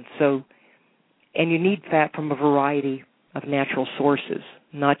and on. So, and you need fat from a variety of natural sources,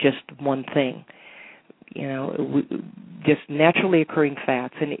 not just one thing. Just naturally occurring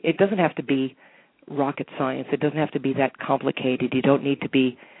fats. And it doesn't have to be rocket science. It doesn't have to be that complicated. You don't need to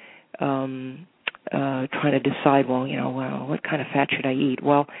be trying to decide, what kind of fat should I eat?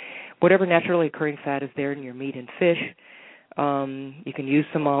 Well, whatever naturally occurring fat is there in your meat and fish. You can use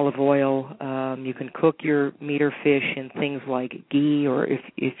some olive oil. You can cook your meat or fish in things like ghee, or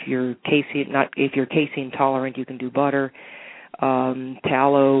if you're casein tolerant, you can do butter,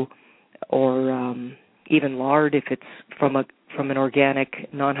 tallow, or even lard if it's from an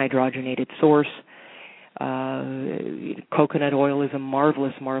organic, non-hydrogenated source. Coconut oil is a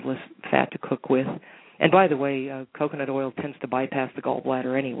marvelous fat to cook with. And by the way, coconut oil tends to bypass the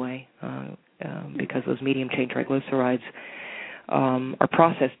gallbladder anyway, because those medium-chain triglycerides are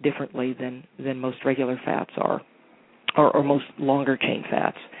processed differently than most regular fats are, or most longer-chain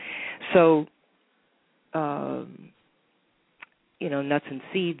fats. So, nuts and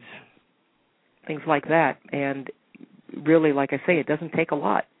seeds, things like that. And really, like I say, it doesn't take a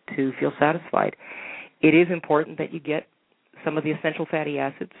lot to feel satisfied. It is important that you get some of the essential fatty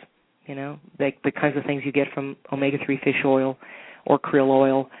acids, like the kinds of things you get from omega-3 fish oil or krill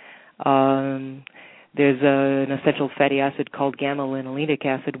oil. There's an essential fatty acid called gamma-linolenic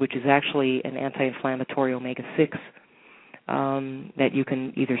acid, which is actually an anti-inflammatory omega-6 that you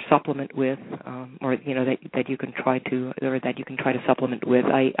can either supplement with, or that you can try to supplement with.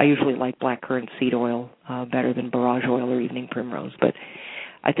 I usually like blackcurrant seed oil better than borage oil or evening primrose, but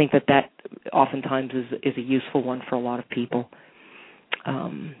I think that oftentimes is a useful one for a lot of people.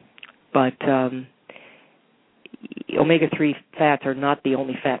 But omega-3 fats are not the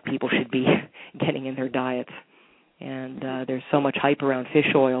only fat people should be getting in their diets. And there's so much hype around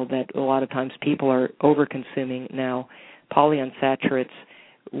fish oil that a lot of times people are over-consuming now polyunsaturates,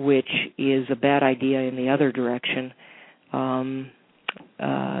 which is a bad idea in the other direction.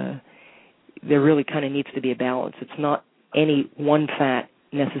 There really kind of needs to be a balance. It's not any one fat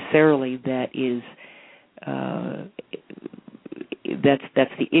necessarily that is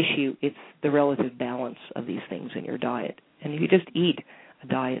that's the issue. It's the relative balance of these things in your diet. And if you just eat a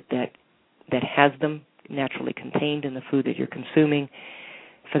diet that has them naturally contained in the food that you're consuming,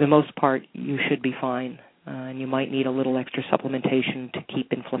 for the most part, you should be fine. And you might need a little extra supplementation to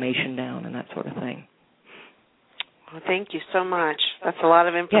keep inflammation down and that sort of thing. Well, thank you so much. That's a lot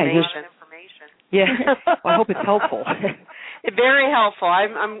of information. Yeah. Well, I hope it's helpful. Very helpful.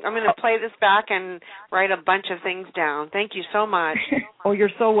 I'm going to play this back and write a bunch of things down. Thank you so much. Oh, you're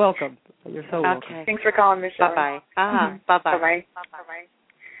so welcome. You're so welcome. Okay. Thanks for calling, Michelle. Bye-bye. Bye-bye. Bye-bye.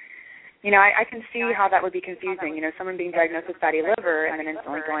 I can see how that would be confusing. Someone being diagnosed with fatty liver and then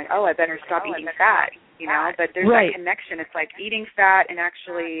instantly going, oh, I better stop eating fat, but there's that connection. It's like eating fat and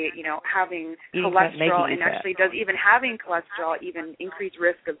actually, having cholesterol, and actually does even having cholesterol even increase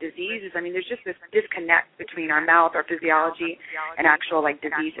risk of diseases? I mean, there's just this disconnect between our mouth, our physiology, and actual,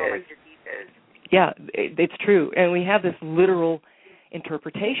 diseases. Yeah, it's true. And we have this literal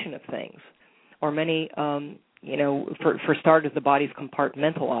interpretation of things, or many for starters, the body's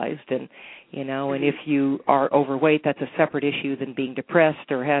compartmentalized, and and if you are overweight, that's a separate issue than being depressed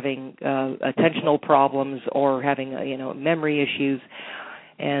or having attentional problems or having memory issues,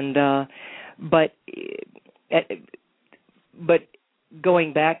 and but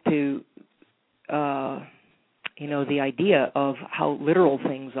going back to the idea of how literal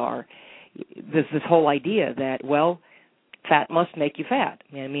things are, there's this whole idea that fat must make you fat.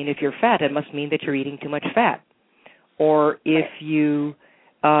 I mean, if you're fat, it must mean that you're eating too much fat. Or if you,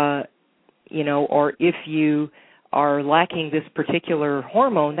 or if you are lacking this particular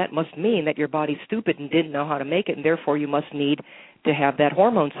hormone, that must mean that your body's stupid and didn't know how to make it, and therefore you must need to have that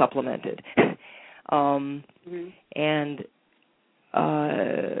hormone supplemented. And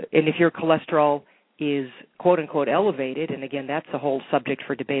if your cholesterol is quote-unquote elevated, and again, that's a whole subject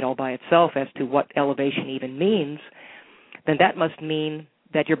for debate all by itself as to what elevation even means, then that must mean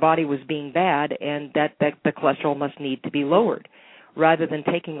that your body was being bad and that the cholesterol must need to be lowered, rather than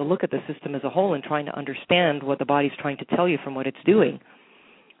taking a look at the system as a whole and trying to understand what the body's trying to tell you from what it's doing.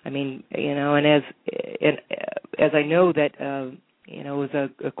 I mean, and as I know that, it was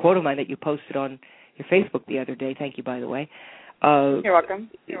a quote of mine that you posted on your Facebook the other day. Thank you, by the way. You're welcome.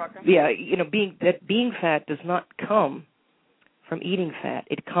 Yeah, being fat does not come from eating fat.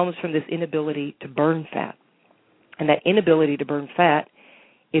 It comes from this inability to burn fat. And that inability to burn fat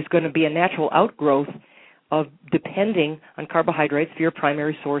is going to be a natural outgrowth of depending on carbohydrates for your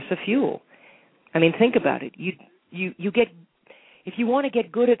primary source of fuel. I mean, think about it. You get, if you want to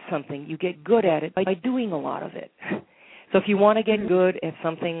get good at something, you get good at it by doing a lot of it. So if you want to get good at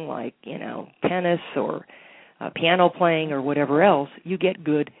something like, tennis or piano playing or whatever else, you get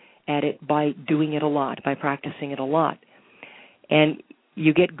good at it by doing it a lot, by practicing it a lot. And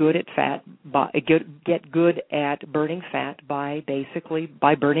you get good at get good at burning fat by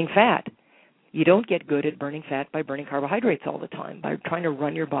burning fat. You don't get good at burning fat by burning carbohydrates all the time, by trying to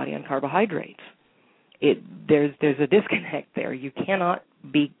run your body on carbohydrates. There's a disconnect there. You cannot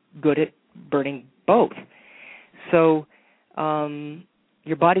be good at burning both. So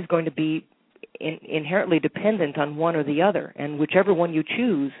your body's going to be inherently dependent on one or the other, and whichever one you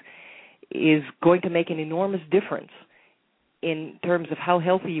choose is going to make an enormous difference in terms of how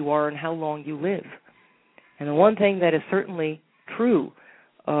healthy you are and how long you live. And the one thing that is certainly true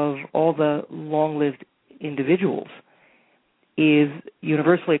of all the long-lived individuals is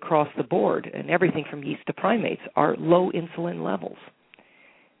universally across the board, and everything from yeast to primates, are low insulin levels.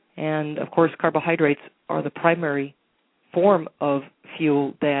 And, of course, carbohydrates are the primary form of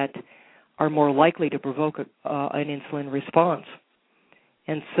fuel that are more likely to provoke an insulin response.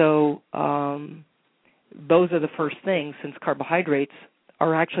 And so those are the first things, since carbohydrates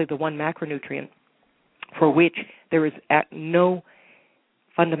are actually the one macronutrient for which there is no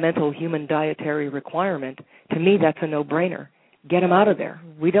fundamental human dietary requirement. To me, that's a no-brainer. Get them out of there.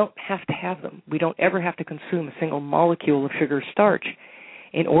 We don't have to have them. We don't ever have to consume a single molecule of sugar or starch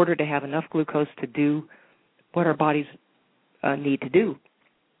in order to have enough glucose to do what our bodies need to do,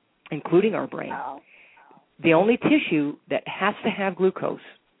 including our brain. Wow. The only tissue that has to have glucose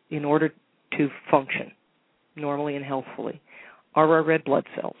in order to function normally and healthfully are our red blood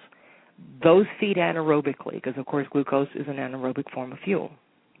cells. Those feed anaerobically because, of course, glucose is an anaerobic form of fuel,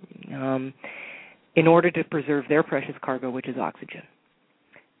 in order to preserve their precious cargo, which is oxygen.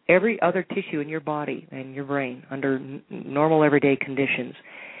 Every other tissue in your body and your brain under normal everyday conditions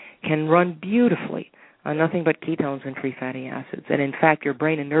can run beautifully on nothing but ketones and free fatty acids. And, in fact, your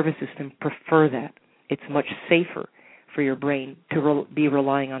brain and nervous system prefer that. It's much safer for your brain to be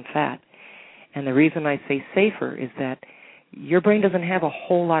relying on fat. And the reason I say safer is that your brain doesn't have a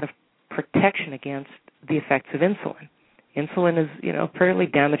whole lot of protection against the effects of insulin. Insulin is, a fairly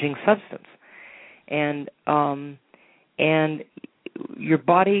damaging substance. And your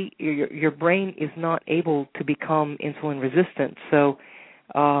body, your brain is not able to become insulin resistant. So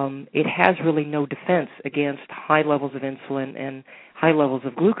it has really no defense against high levels of insulin and high levels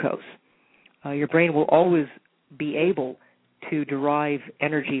of glucose. Your brain will always be able to derive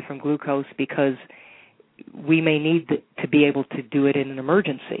energy from glucose because we may need to be able to do it in an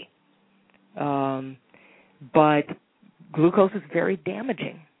emergency. But glucose is very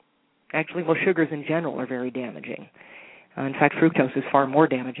damaging. Actually, sugars in general are very damaging. In fact, fructose is far more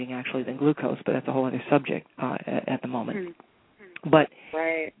damaging, actually, than glucose, but that's a whole other subject at the moment. But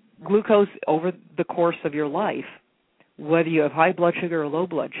glucose, over the course of your life, whether you have high blood sugar or low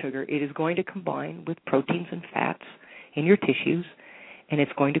blood sugar, it is going to combine with proteins and fats in your tissues, and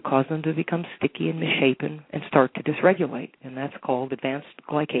it's going to cause them to become sticky and misshapen and start to dysregulate, and that's called advanced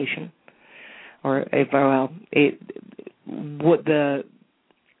glycation. What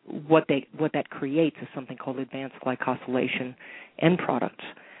that creates is something called advanced glycosylation end products,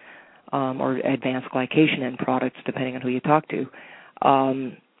 or advanced glycation end products, depending on who you talk to.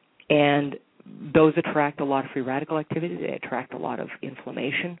 And those attract a lot of free radical activity. They attract a lot of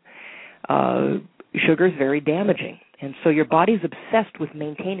inflammation. Sugar is very damaging. And so your body's obsessed with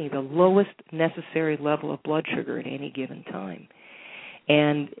maintaining the lowest necessary level of blood sugar at any given time.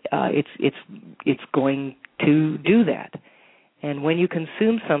 And it's going to do that. And when you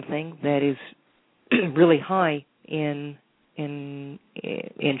consume something that is really high in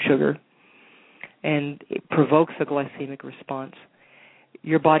sugar, and it provokes a glycemic response,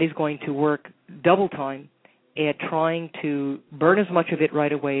 your body's going to work double time at trying to burn as much of it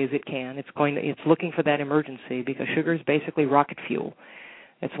right away as it can. It's looking for that emergency, because sugar is basically rocket fuel.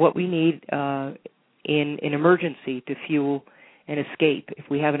 It's what we need in an emergency to fuel an escape. If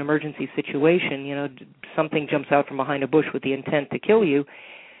we have an emergency situation, something jumps out from behind a bush with the intent to kill you,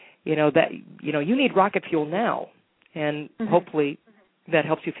 you need rocket fuel now, and hopefully that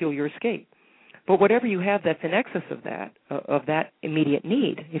helps you fuel your escape. But whatever you have that's in excess of that immediate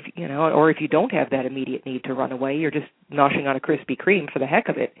need, or if you don't have that immediate need to run away, you're just noshing on a Krispy Kreme for the heck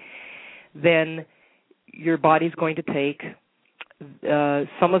of it, then your body's going to take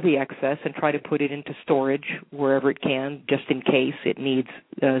some of the excess and try to put it into storage wherever it can, just in case it needs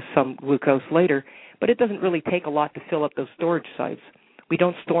some glucose later. But it doesn't really take a lot to fill up those storage sites. We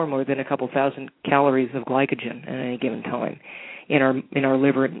don't store more than a couple thousand calories of glycogen at any given time in our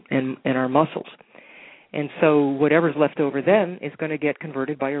liver and our muscles. And so whatever's left over then is going to get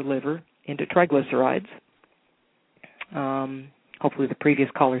converted by your liver into triglycerides. Hopefully the previous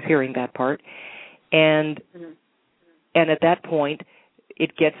caller's hearing that part. And at that point,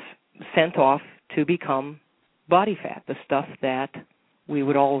 it gets sent off to become body fat, the stuff that we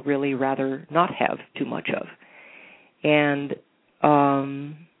would all really rather not have too much of. And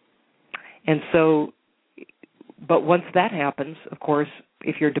so, but once that happens, of course,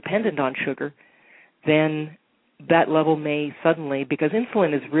 if you're dependent on sugar, then that level may suddenly, because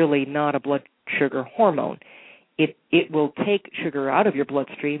insulin is really not a blood sugar hormone, it will take sugar out of your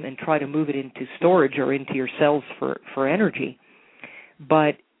bloodstream and try to move it into storage or into your cells for energy.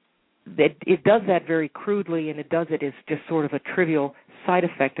 But it does that very crudely, and it does it as just sort of a trivial side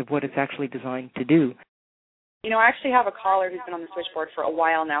effect of what it's actually designed to do. I actually have a caller who's been on the switchboard for a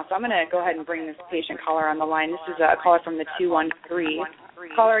while now, so I'm going to go ahead and bring this patient caller on the line. This is a caller from the 213.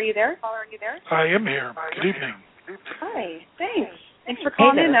 Caller, are you there? I am here. Good evening. Hi, thanks. Thanks for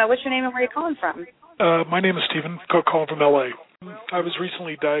calling in. What's your name and where are you calling from? My name is Stephen, calling from L.A. I was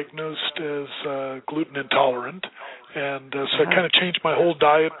recently diagnosed as gluten intolerant, and so I kind of changed my whole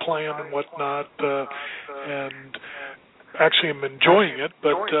diet plan and whatnot, and actually I'm enjoying it,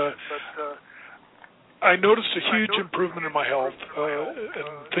 but I noticed a huge improvement in my health,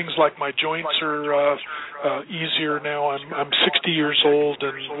 and things like my joints are easier now. I'm 60 years old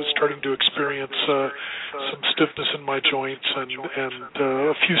and was starting to experience some stiffness in my joints and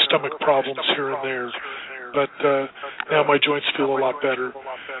a few stomach problems here and there. But now my joints feel a lot better.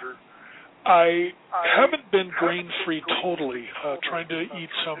 I haven't been grain-free totally, trying to eat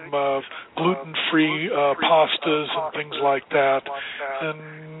some gluten-free pastas and things like that, and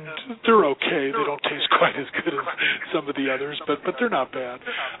they're okay. They don't taste quite as good as some of the others, but they're not bad.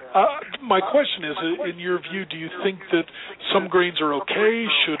 My question is, in your view, do you think that some grains are okay?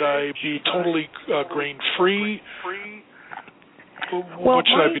 Should I be totally grain-free? What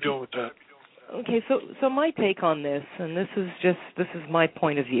should I be doing with that? Okay, so my take on this, and this is my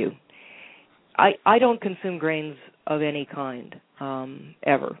point of view. I don't consume grains of any kind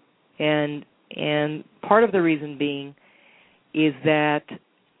ever, and part of the reason being is that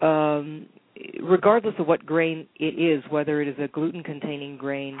regardless of what grain it is, whether it is a gluten-containing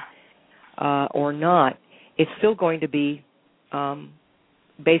grain or not, it's still going to be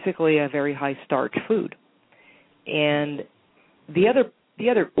basically a very high-starch food. And the other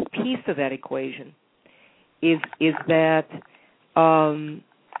piece of that equation is that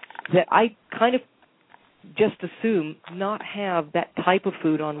that I kind of just assume not have that type of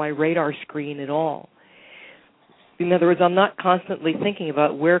food on my radar screen at all. In other words, I'm not constantly thinking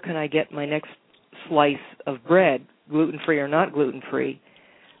about where can I get my next slice of bread, gluten-free or not gluten-free.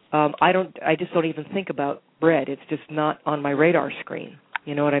 I just don't even think about bread. It's just not on my radar screen.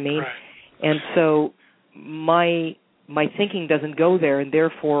 You know what I mean? Right. And so my thinking doesn't go there, and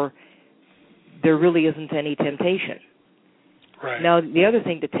therefore there really isn't any temptation. Right. Now, the other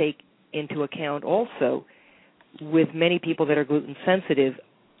thing to take into account also with many people that are gluten sensitive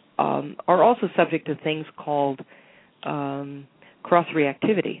are also subject to things called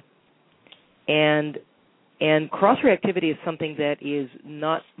cross-reactivity. And cross-reactivity is something that is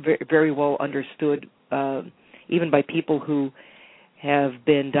not very well understood even by people who have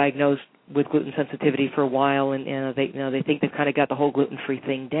been diagnosed with gluten sensitivity for a while, and they think they've kind of got the whole gluten-free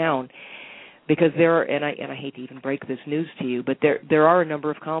thing down. Because there are, and I hate to even break this news to you, but there are a number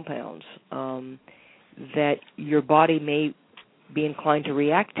of compounds that your body may be inclined to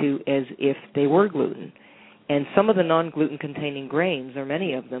react to as if they were gluten. And some of the non-gluten containing grains, or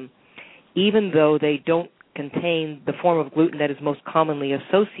many of them, even though they don't contain the form of gluten that is most commonly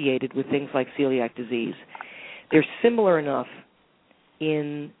associated with things like celiac disease. They're similar enough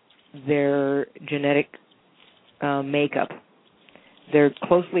in their genetic makeup. They're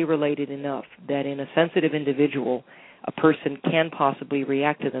closely related enough that in a sensitive individual, a person can possibly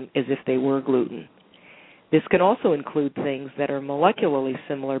react to them as if they were gluten. This can also include things that are molecularly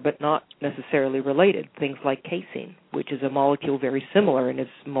similar but not necessarily related, things like casein, which is a molecule very similar in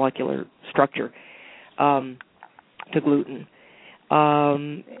its molecular structure to gluten.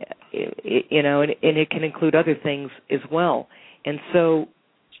 And it can include other things as well. And so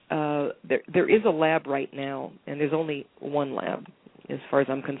there is a lab right now, and there's only one lab, as far as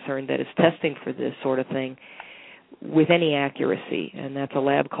I'm concerned, that is testing for this sort of thing with any accuracy, and that's a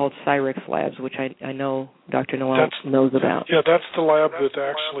lab called Cyrex Labs, which I know Dr. Noel knows about. Yeah, that's the lab that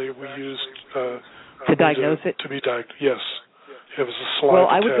actually we used to diagnose it? To be diagnosed, yes. It was a saliva Well,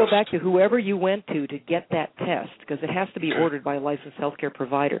 I would test. go back to whoever you went to get that test, because it has to be ordered by a licensed healthcare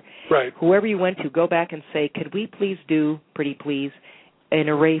provider. Right. Whoever you went to, go back and say, could we please do, pretty please, an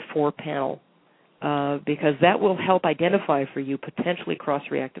Array 4 panel, because that will help identify for you potentially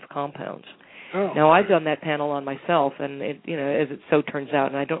cross-reactive compounds. Oh. Now, I've done that panel on myself, and as it so turns out,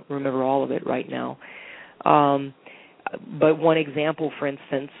 and I don't remember all of it right now, but one example, for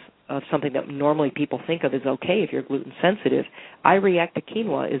instance, of something that normally people think of as okay if you're gluten sensitive, I react to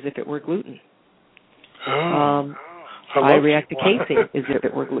quinoa as if it were gluten. I react to casein as if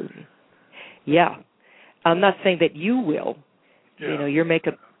it were gluten. Yeah. I'm not saying that you will. Yeah. Your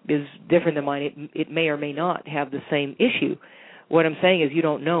makeup is different than mine. It may or may not have the same issue. What I'm saying is you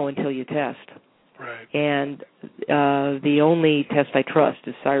don't know until you test. Right. And the only test I trust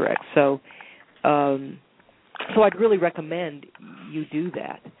is Cyrex. So I'd really recommend you do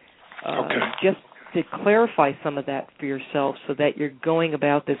that. Just to clarify some of that for yourself so that you're going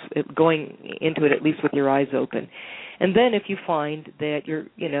into it at least with your eyes open. And then if you find that you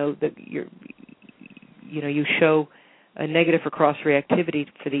show a negative for cross-reactivity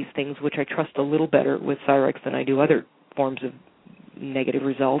for these things, which I trust a little better with Cyrex than I do other forms of negative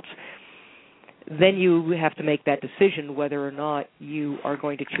results, then you have to make that decision whether or not you are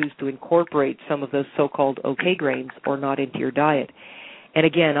going to choose to incorporate some of those so-called okay grains or not into your diet. And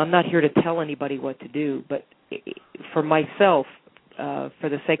again, I'm not here to tell anybody what to do, but for myself, for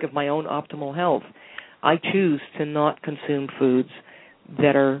the sake of my own optimal health, I choose to not consume foods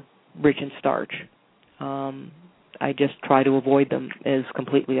that are rich in starch. I just try to avoid them as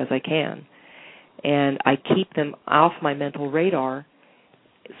completely as I can. And I keep them off my mental radar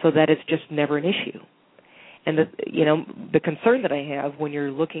so that it's just never an issue. And the concern that I have when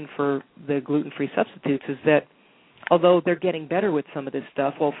you're looking for the gluten-free substitutes is that although they're getting better with some of this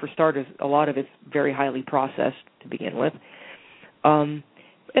stuff, well, for starters, a lot of it's very highly processed to begin with, and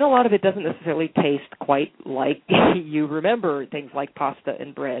a lot of it doesn't necessarily taste quite like you remember things like pasta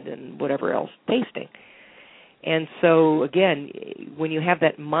and bread and whatever else tasting. And so, again, when you have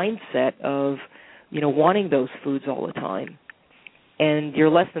that mindset of, wanting those foods all the time, and you're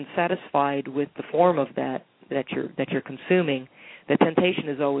less than satisfied with the form of that you're consuming, the temptation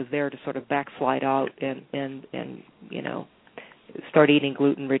is always there to sort of backslide out and start eating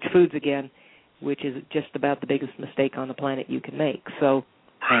gluten-rich foods again, which is just about the biggest mistake on the planet you can make. So,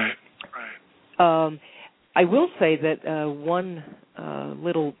 right. I will say that one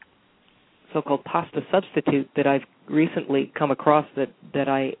little so-called pasta substitute that I've recently come across that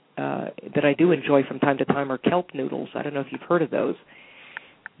I do enjoy from time to time are kelp noodles. I don't know if you've heard of those,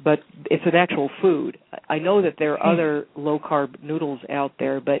 but it's an actual food. I know that there are other low-carb noodles out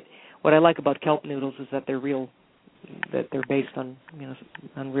there, but what I like about kelp noodles is that they're real, that they're based on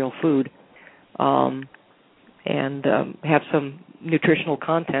on real food, and have some nutritional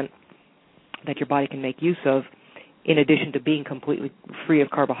content that your body can make use of, in addition to being completely free of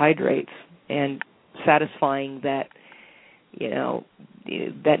carbohydrates and satisfying that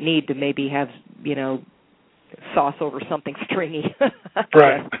that need to maybe have sauce over something stringy.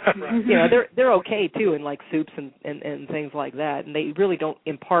 Right. They're okay too in like soups and things like that, and they really don't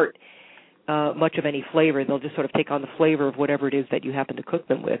impart much of any flavor. They'll just sort of take on the flavor of whatever it is that you happen to cook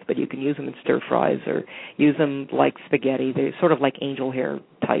them with, but you can use them in stir fries or use them like spaghetti. They're sort of like angel hair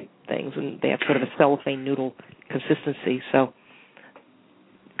type things, and they have sort of a cellophane noodle consistency, so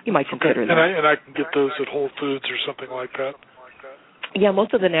you might consider that. And I can get those at Whole Foods or something like that? Yeah,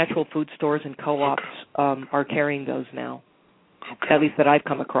 most of the natural food stores and co-ops are carrying those now. Okay. At least that I've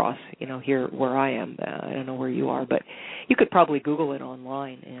come across, here where I am. I don't know where you are, but you could probably Google it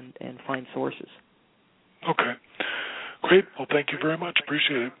online and find sources. Okay. Great. Well, thank you very much.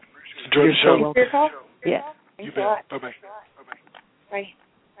 Appreciate it. Enjoy the show. So welcome. Yeah. You bet. Bye-bye. Bye.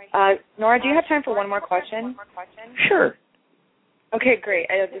 Nora, do you have time for one more question? Sure. Okay, great.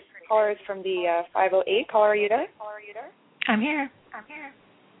 This caller is from the 508. Caller, are you there? I'm here.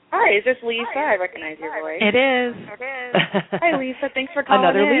 Hi, is this Lisa? I recognize your voice. It is. Hi, Lisa. Thanks for calling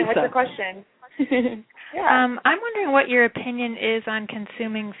Another in. Lisa. What's your question? Yeah. I'm wondering what your opinion is on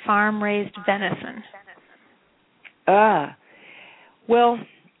consuming farm-raised venison. Well,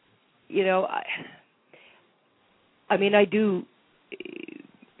 I mean, I do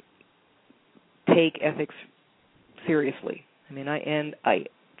take ethics seriously. I mean,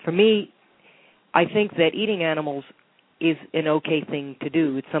 for me, I think that eating animals is an okay thing to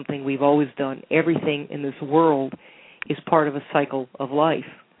do. It's something we've always done. Everything in this world is part of a cycle of life,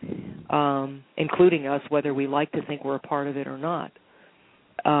 including us, whether we like to think we're a part of it or not.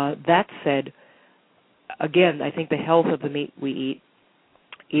 That said, again, I think the health of the meat we eat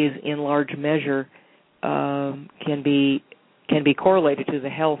is in large measure can be correlated to the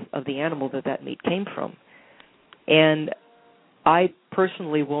health of the animal that meat came from. And I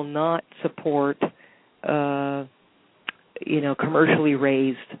personally will not support commercially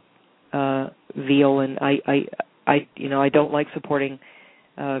raised veal, and I don't like supporting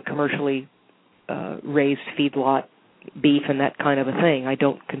commercially raised feedlot beef and that kind of a thing. I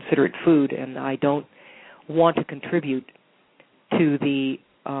don't consider it food, and I don't want to contribute to the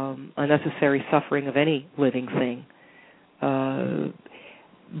unnecessary suffering of any living thing.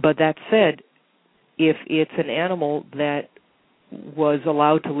 But that said, if it's an animal that was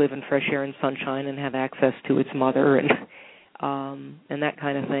allowed to live in fresh air and sunshine and have access to its mother and that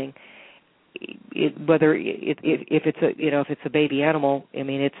kind of thing, if it's a baby animal, I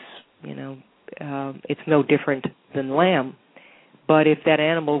mean it's no different than lamb. But if that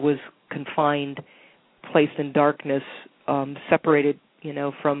animal was confined, placed in darkness, separated,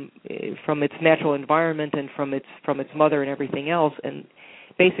 from its natural environment and from its mother and everything else, and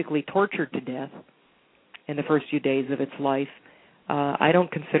basically tortured to death in the first few days of its life, I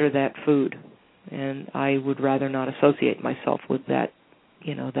don't consider that food, and I would rather not associate myself with that,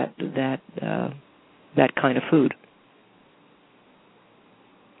 that kind of food.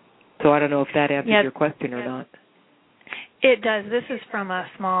 So I don't know if that answers your question or not. It does. This is from a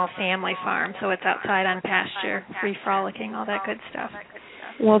small family farm, so it's outside on pasture, free frolicking, all that good stuff.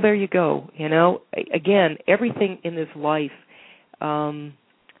 Well, there you go. Again, everything in this life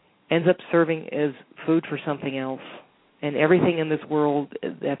ends up serving as food for something else. And everything in this world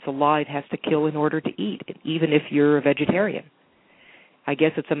that's alive has to kill in order to eat, even if you're a vegetarian. I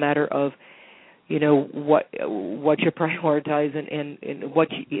guess it's a matter of, what you prioritize and what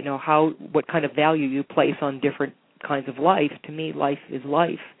what kind of value you place on different kinds of life. To me, life is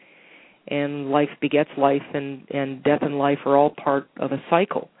life, and life begets life, and death and life are all part of a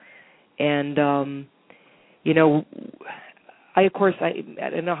cycle. And I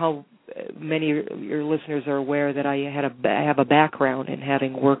don't know how many of your listeners are aware that I have a background in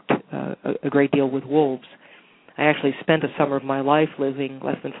having worked a great deal with wolves. I actually spent a summer of my life living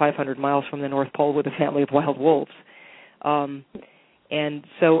less than 500 miles from the North Pole with a family of wild wolves. And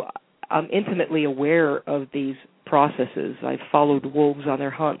so I'm intimately aware of these processes. I've followed wolves on their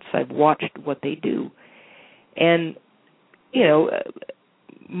hunts. I've watched what they do. And,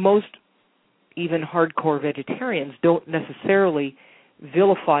 most even hardcore vegetarians don't necessarily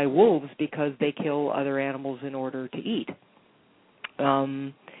vilify wolves because they kill other animals in order to eat.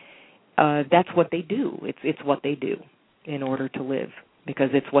 That's what they do. It's what they do in order to live, because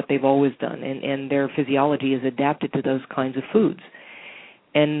it's what they've always done, and their physiology is adapted to those kinds of foods.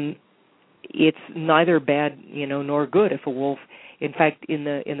 And it's neither bad, nor good if a wolf. In fact, in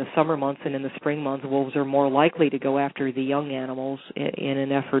the summer months and in the spring months, wolves are more likely to go after the young animals in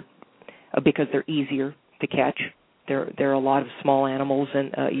an effort because they're easier to catch. There are a lot of small animals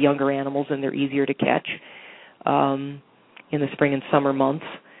and younger animals, and they're easier to catch in the spring and summer months.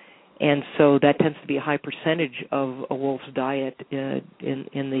 And so that tends to be a high percentage of a wolf's diet in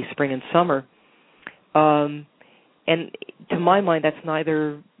the spring and summer. And to my mind, that's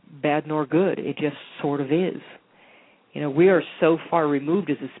neither bad nor good. It just sort of is. We are so far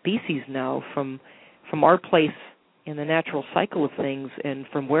removed as a species now from our place in the natural cycle of things and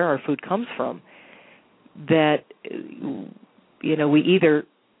from where our food comes from, that we either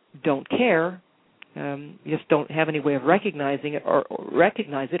don't care, just don't have any way of recognizing it, or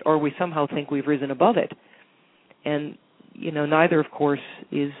recognize it, or we somehow think we've risen above it. And neither, of course,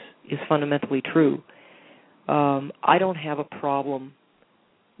 is fundamentally true. I don't have a problem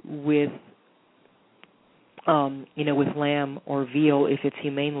with with lamb or veal if it's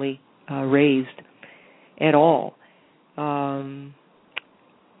humanely raised at all.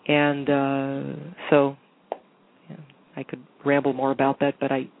 So I could ramble more about that,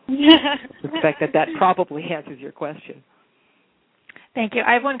 but I suspect that probably answers your question. Thank you.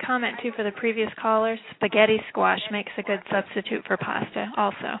 I have one comment, too, for the previous caller. Spaghetti squash makes a good substitute for pasta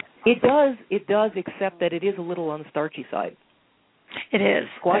also. It does, except that it is a little on the starchy side. It is.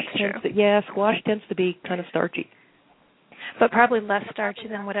 Squash That's true. Squash tends to be kind of starchy. But probably less starchy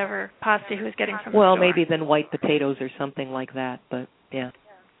than whatever pasta he was getting from the store. Well, maybe than white potatoes or something like that, but yeah.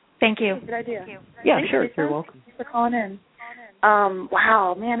 Thank you. Good idea. Yeah, Thanks, sure. Lisa. You're welcome. Thanks for calling in.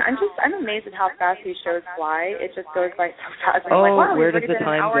 Wow, man, I'm amazed at how fast these shows fly. It just goes by so fast. I'm like, wow, where does the been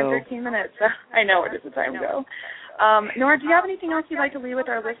time an hour go? And 13 minutes. I know, where does the time go? Nora, do you have anything else you'd like to leave with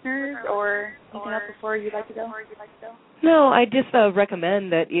our listeners, or anything else before you'd like to go? No, I just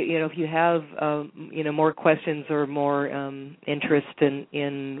recommend that if you have more questions or more interest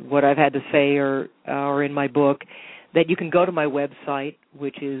in what I've had to say or in my book, that you can go to my website,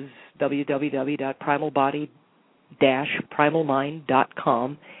 which is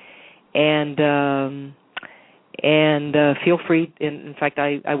www.primalbody-primalmind.com, and feel free. In fact,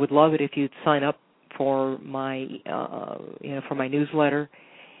 I would love it if you'd sign up for my for my newsletter,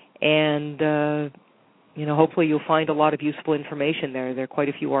 and hopefully you'll find a lot of useful information there. There are quite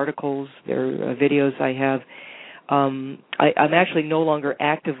a few articles. There are videos I have. I'm actually no longer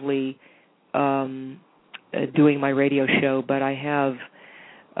actively doing my radio show, but I have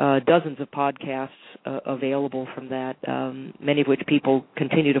dozens of podcasts available from that, many of which people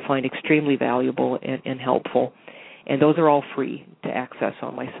continue to find extremely valuable and helpful. And those are all free to access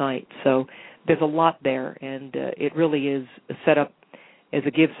on my site. So there's a lot there, and it really is set up as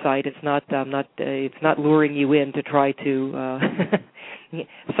a give site. It's not luring you in to try to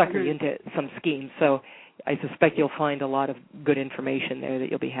sucker you into some scheme. So I suspect you'll find a lot of good information there that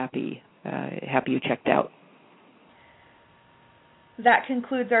you'll be happy you checked out. That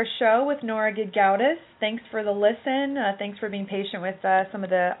concludes our show with Nora Gedgaudas. Thanks for the listen. Thanks for being patient with some of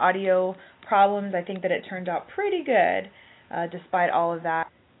the audio problems. I think that it turned out pretty good despite all of that.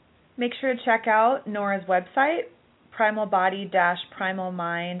 Make sure to check out Nora's website,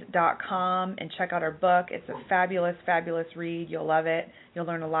 primalbody-primalmind.com, and check out our book. It's a fabulous, fabulous read. You'll love it. You'll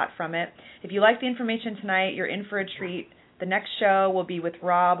learn a lot from it. If you like the information tonight, you're in for a treat. The next show will be with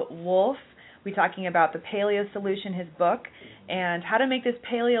Rob Wolf. We'll be talking about the Paleo Solution, his book, and how to make this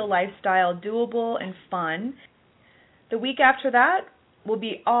paleo lifestyle doable and fun. The week after that will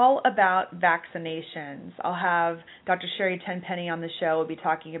be all about vaccinations. I'll have Dr. Sherry Tenpenny on the show. We'll be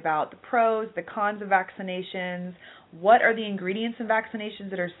talking about the pros, the cons of vaccinations, what are the ingredients in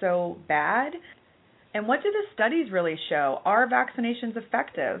vaccinations that are so bad, and what do the studies really show? Are vaccinations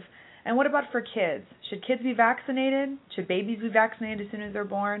effective? And what about for kids? Should kids be vaccinated? Should babies be vaccinated as soon as they're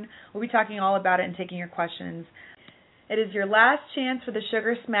born? We'll be talking all about it and taking your questions. It is your last chance for the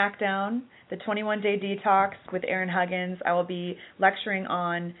Sugar Smackdown, the 21-day detox with Erin Huggins. I will be lecturing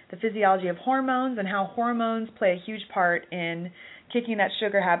on the physiology of hormones and how hormones play a huge part in kicking that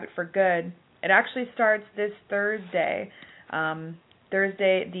sugar habit for good. It actually starts this Thursday,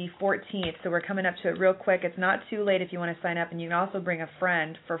 Thursday the 14th, so we're coming up to it real quick. It's not too late if you want to sign up, and you can also bring a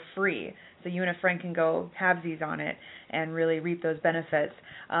friend for free, so you and a friend can go halvesies on it and really reap those benefits.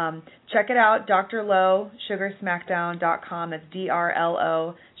 Check it out, Dr. Lowe, SugarSmackdown.com. That's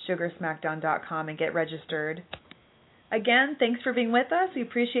DRLO, SugarSmackdown.com, and get registered. Again, thanks for being with us. We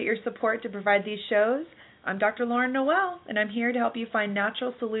appreciate your support to provide these shows. I'm Dr. Lauren Noel, and I'm here to help you find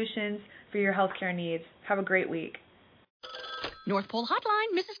natural solutions for your healthcare needs. Have a great week. North Pole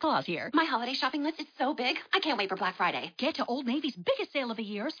Hotline, Mrs. Claus here. My holiday shopping list is so big, I can't wait for Black Friday. Get to Old Navy's biggest sale of the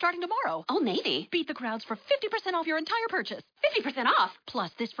year starting tomorrow. Old Navy? Beat the crowds for 50% off your entire purchase. 50% off? Plus,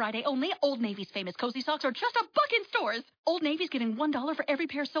 this Friday only, Old Navy's famous cozy socks are just $1 in stores. Old Navy's giving $1 for every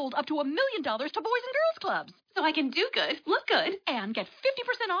pair sold up to $1 million to Boys and Girls Clubs. So I can do good, look good, and get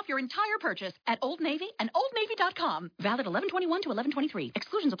 50% off your entire purchase at Old Navy and OldNavy.com. Valid 11/21 to 11/23.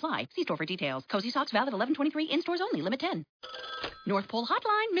 Exclusions apply. See store for details. Cozy socks valid 11/23 in stores only. Limit 10. North Pole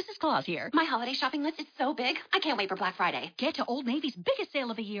Hotline, Mrs. Claus here. My holiday shopping list is so big, I can't wait for Black Friday. Get to Old Navy's biggest sale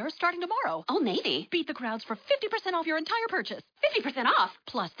of the year starting tomorrow. Old Navy? Beat the crowds for 50% off your entire purchase. 50% off?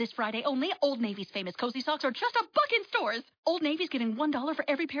 Plus, this Friday only, Old Navy's famous cozy socks are just $1 in stores. Old Navy's giving $1 for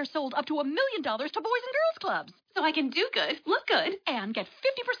every pair sold up to $1 million to Boys and Girls Clubs. So I can do good, look good, and get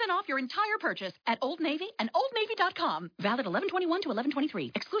 50% off your entire purchase at Old Navy and OldNavy.com. Valid 11/21 to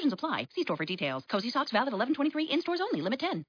 11/23. Exclusions apply. See store for details. Cozy socks valid 11/23 in stores only. Limit 10.